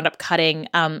episode that we wound up cutting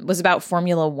was about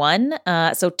Formula One.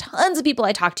 So tons of people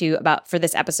I talked to for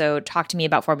this episode talked to me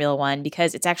about Formula One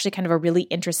because it's actually kind of a really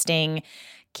interesting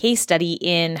case study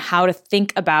in how to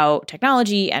think about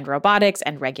technology and robotics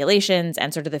and regulations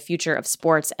and sort of the future of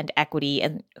sports and equity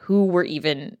and who we're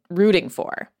even rooting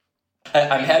for.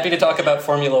 I'm happy to talk about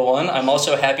Formula One. I'm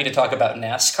also happy to talk about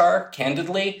NASCAR,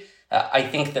 candidly. I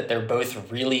think that they're both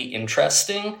really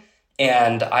interesting,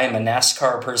 and I am a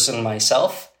NASCAR person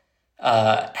myself,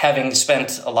 having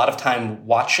spent a lot of time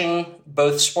watching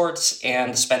both sports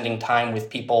and spending time with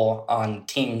people on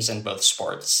teams in both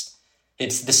sports.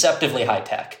 It's deceptively high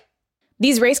tech.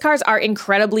 These race cars are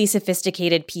incredibly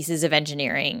sophisticated pieces of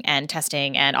engineering and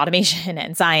testing and automation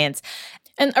and science.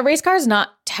 And a race car is not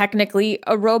technically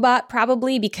a robot,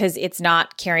 probably, because it's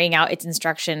not carrying out its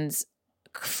instructions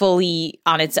fully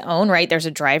on its own, right? There's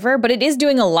a driver, but it is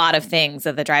doing a lot of things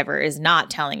that the driver is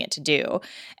not telling it to do.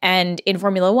 And in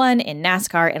Formula One, in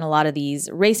NASCAR, in a lot of these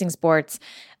racing sports,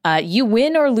 you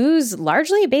win or lose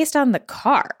largely based on the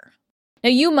car. Now,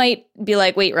 you might be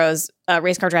like, wait, Rose,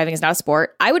 race car driving is not a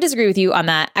sport. I would disagree with you on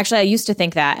that. Actually, I used to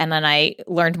think that, and then I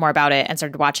learned more about it and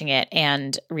started watching it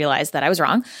and realized that I was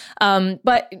wrong.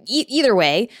 But either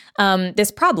way, this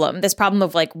problem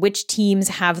of like which teams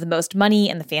have the most money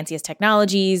and the fanciest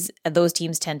technologies, those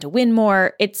teams tend to win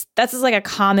more. That's just like a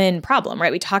common problem,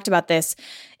 right? We talked about this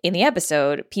in the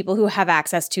episode, people who have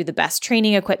access to the best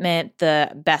training equipment,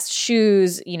 the best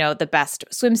shoes, the best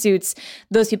swimsuits,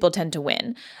 those people tend to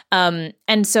win.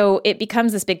 And so it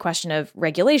becomes this big question of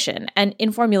regulation. And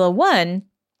in Formula One,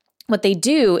 what they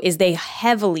do is they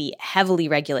heavily, heavily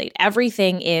regulate.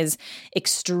 Everything is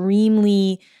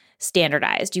extremely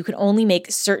standardized. You can only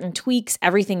make certain tweaks.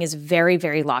 Everything is very,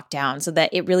 very locked down so that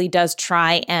it really does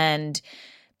try and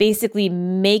basically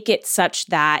make it such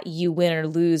that you win or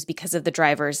lose because of the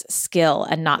driver's skill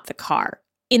and not the car.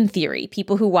 In theory,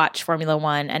 people who watch Formula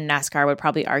One and NASCAR would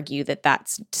probably argue that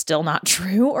that's still not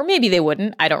true, or maybe they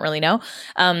wouldn't. I don't really know.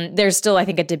 There's still, I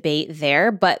think, a debate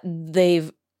there, but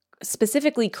they've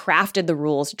specifically crafted the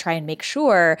rules to try and make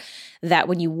sure that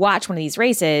when you watch one of these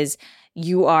races,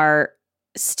 you are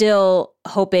still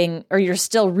hoping, or you're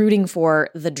still rooting for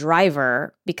the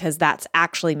driver, because that's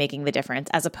actually making the difference,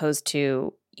 as opposed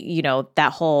to,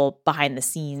 that whole behind the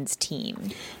scenes team.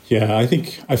 Yeah,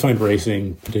 I find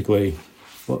racing particularly,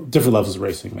 different levels of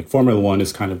racing. Like Formula One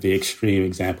is kind of the extreme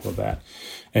example of that.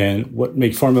 And what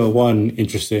makes Formula One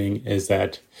interesting is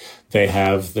that they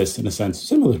have this, in a sense,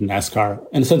 similar to NASCAR,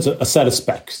 in a sense, a set of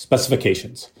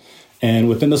specifications. And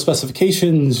within those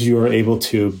specifications, you are able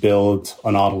to build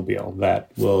an automobile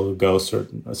that will go a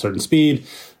certain speed,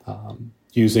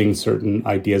 using certain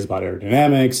ideas about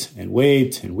aerodynamics and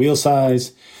weight and wheel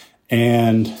size.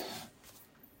 And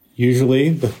usually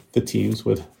the teams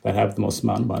that have the most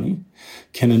amount of money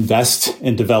can invest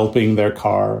in developing their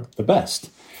car the best.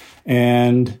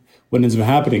 And what ends up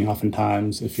happening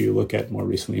oftentimes, if you look at more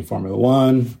recently Formula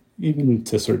One, even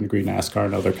to a certain degree NASCAR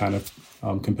and other kind of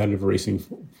competitive racing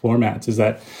formats, is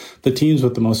that the teams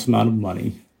with the most amount of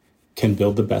money can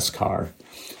build the best car,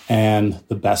 and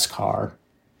the best car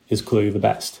is clearly the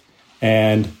best.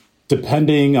 And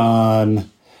depending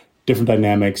on different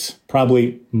dynamics,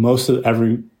 probably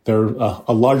there are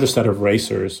a larger set of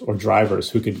racers or drivers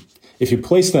who could, if you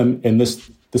place them in the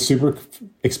super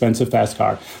expensive fast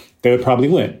car, they would probably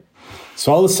win.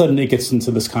 So all of a sudden it gets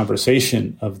into this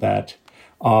conversation of that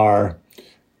are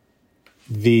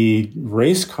the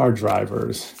race car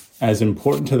drivers as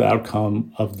important to the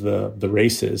outcome of the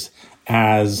races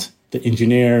as the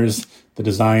engineers, the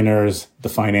designers, the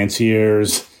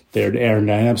financiers, the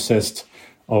aerodynamicists,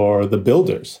 or the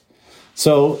builders.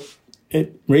 So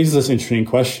it raises this interesting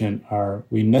question. Are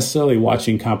we necessarily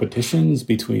watching competitions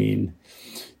between,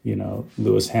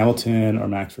 Lewis Hamilton or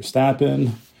Max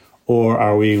Verstappen? Or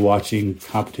are we watching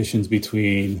competitions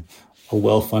between a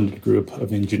well-funded group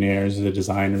of engineers, the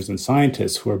designers, and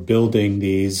scientists who are building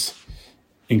these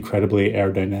incredibly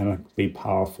aerodynamically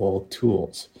powerful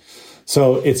tools?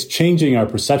 So it's changing our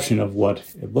perception of what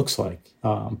it looks like.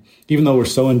 Even though we're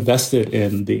so invested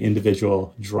in the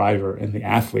individual driver and the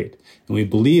athlete, and we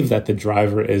believe that the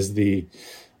driver is the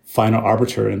final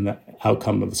arbiter in the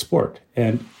outcome of the sport.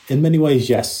 And in many ways,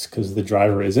 yes, because the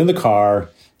driver is in the car,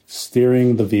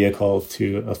 steering the vehicle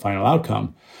to a final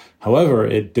outcome. However,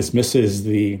 it dismisses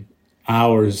the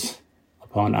hours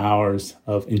upon hours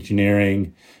of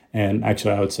engineering and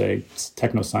actually, I would say,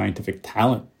 techno-scientific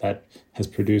talent that has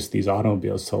produced these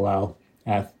automobiles to allow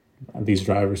these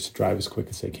drivers to drive as quick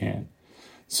as they can.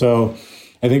 So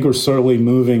I think we're certainly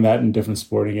moving that in different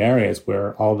sporting areas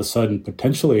where all of a sudden,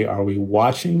 potentially, who are we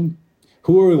watching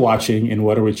and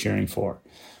what are we cheering for?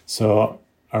 So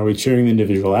are we cheering the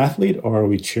individual athlete, or are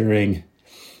we cheering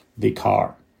the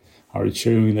car? Are we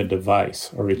cheering the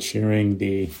device? Are we cheering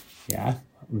the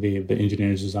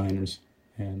engineers, designers,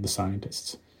 and the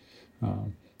scientists?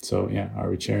 Are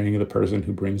we cheering the person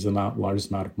who brings the largest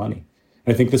amount of money?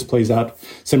 I think this plays out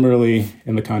similarly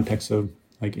in the context of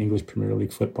like English Premier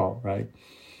League football, right?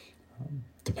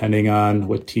 Depending on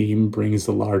what team brings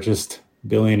the largest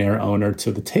billionaire owner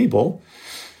to the table,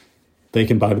 they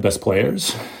can buy the best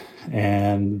players.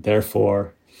 And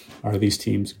therefore, are these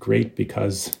teams great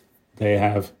because they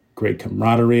have great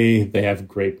camaraderie, they have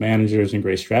great managers and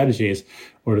great strategies,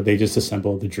 or do they just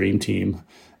assemble the dream team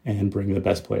and bring the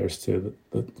best players to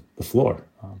the floor?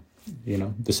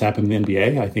 This happened in the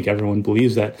NBA. I think everyone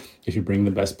believes that if you bring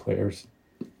the best players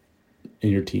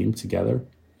in your team together,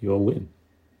 you'll win.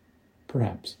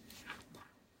 Perhaps.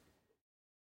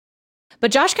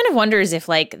 But Josh kind of wonders if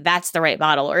that's the right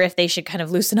model, or if they should kind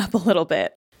of loosen up a little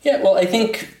bit. Yeah, well, I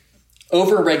think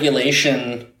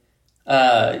over-regulation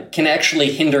can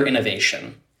actually hinder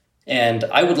innovation. And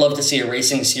I would love to see a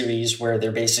racing series where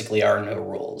there basically are no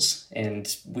rules.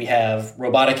 And we have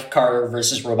robotic car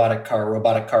versus robotic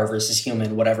car versus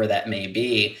human, whatever that may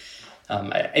be.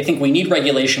 I think we need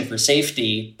regulation for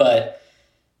safety, but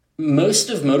most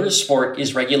of motorsport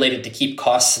is regulated to keep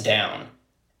costs down.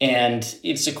 And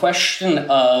it's a question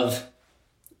of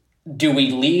do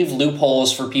we leave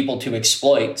loopholes for people to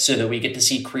exploit so that we get to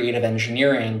see creative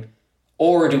engineering?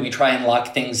 Or do we try and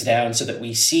lock things down so that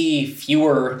we see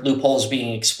fewer loopholes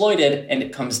being exploited and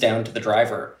it comes down to the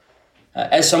driver?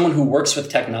 As someone who works with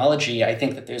technology, I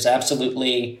think that there's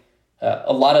absolutely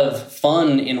a lot of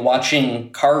fun in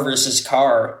watching car versus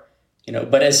car,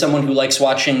 but as someone who likes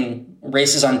watching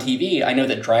races on TV, I know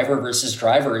that driver versus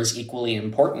driver is equally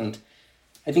important.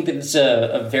 I think that it's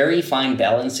a very fine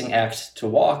balancing act to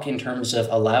walk in terms of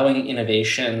allowing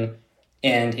innovation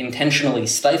and intentionally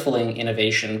stifling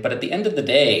innovation. But at the end of the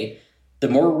day, the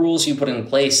more rules you put in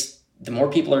place, the more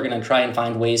people are going to try and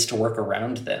find ways to work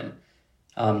around them.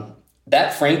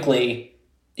 That, frankly,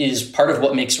 is part of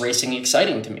what makes racing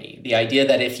exciting to me. The idea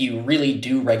that if you really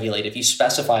do regulate, if you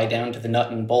specify down to the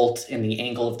nut and bolt in the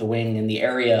angle of the wing and the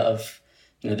area of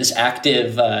this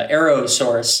active aero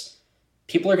source,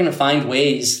 people are going to find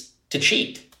ways to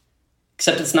cheat.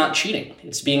 Except it's not cheating.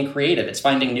 It's being creative. It's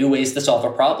finding new ways to solve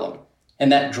a problem.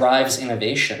 And that drives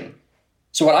innovation.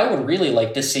 So what I would really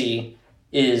like to see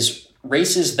is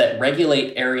races that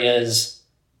regulate areas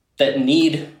that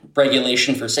need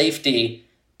regulation for safety,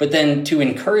 but then to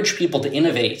encourage people to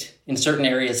innovate in certain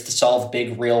areas to solve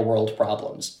big real-world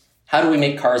problems. How do we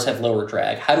make cars have lower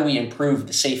drag? How do we improve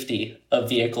the safety of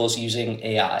vehicles using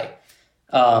AI?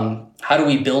 How do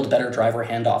we build better driver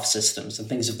handoff systems and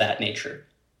things of that nature?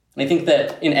 And I think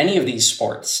that in any of these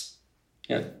sports,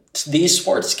 these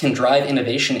sports can drive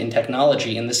innovation in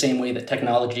technology in the same way that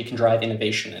technology can drive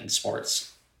innovation in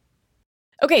sports.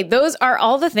 Okay, those are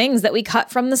all the things that we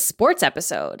cut from the sports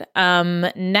episode.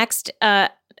 Next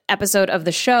episode of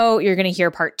the show, you're going to hear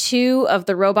part 2 of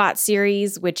the robot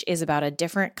series, which is about a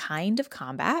different kind of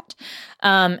combat.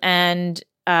 And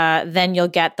then you'll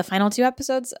get the final 2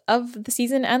 episodes of the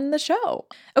season and the show.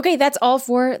 Okay, that's all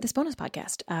for this bonus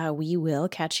podcast. We will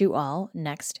catch you all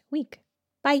next week.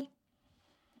 Bye.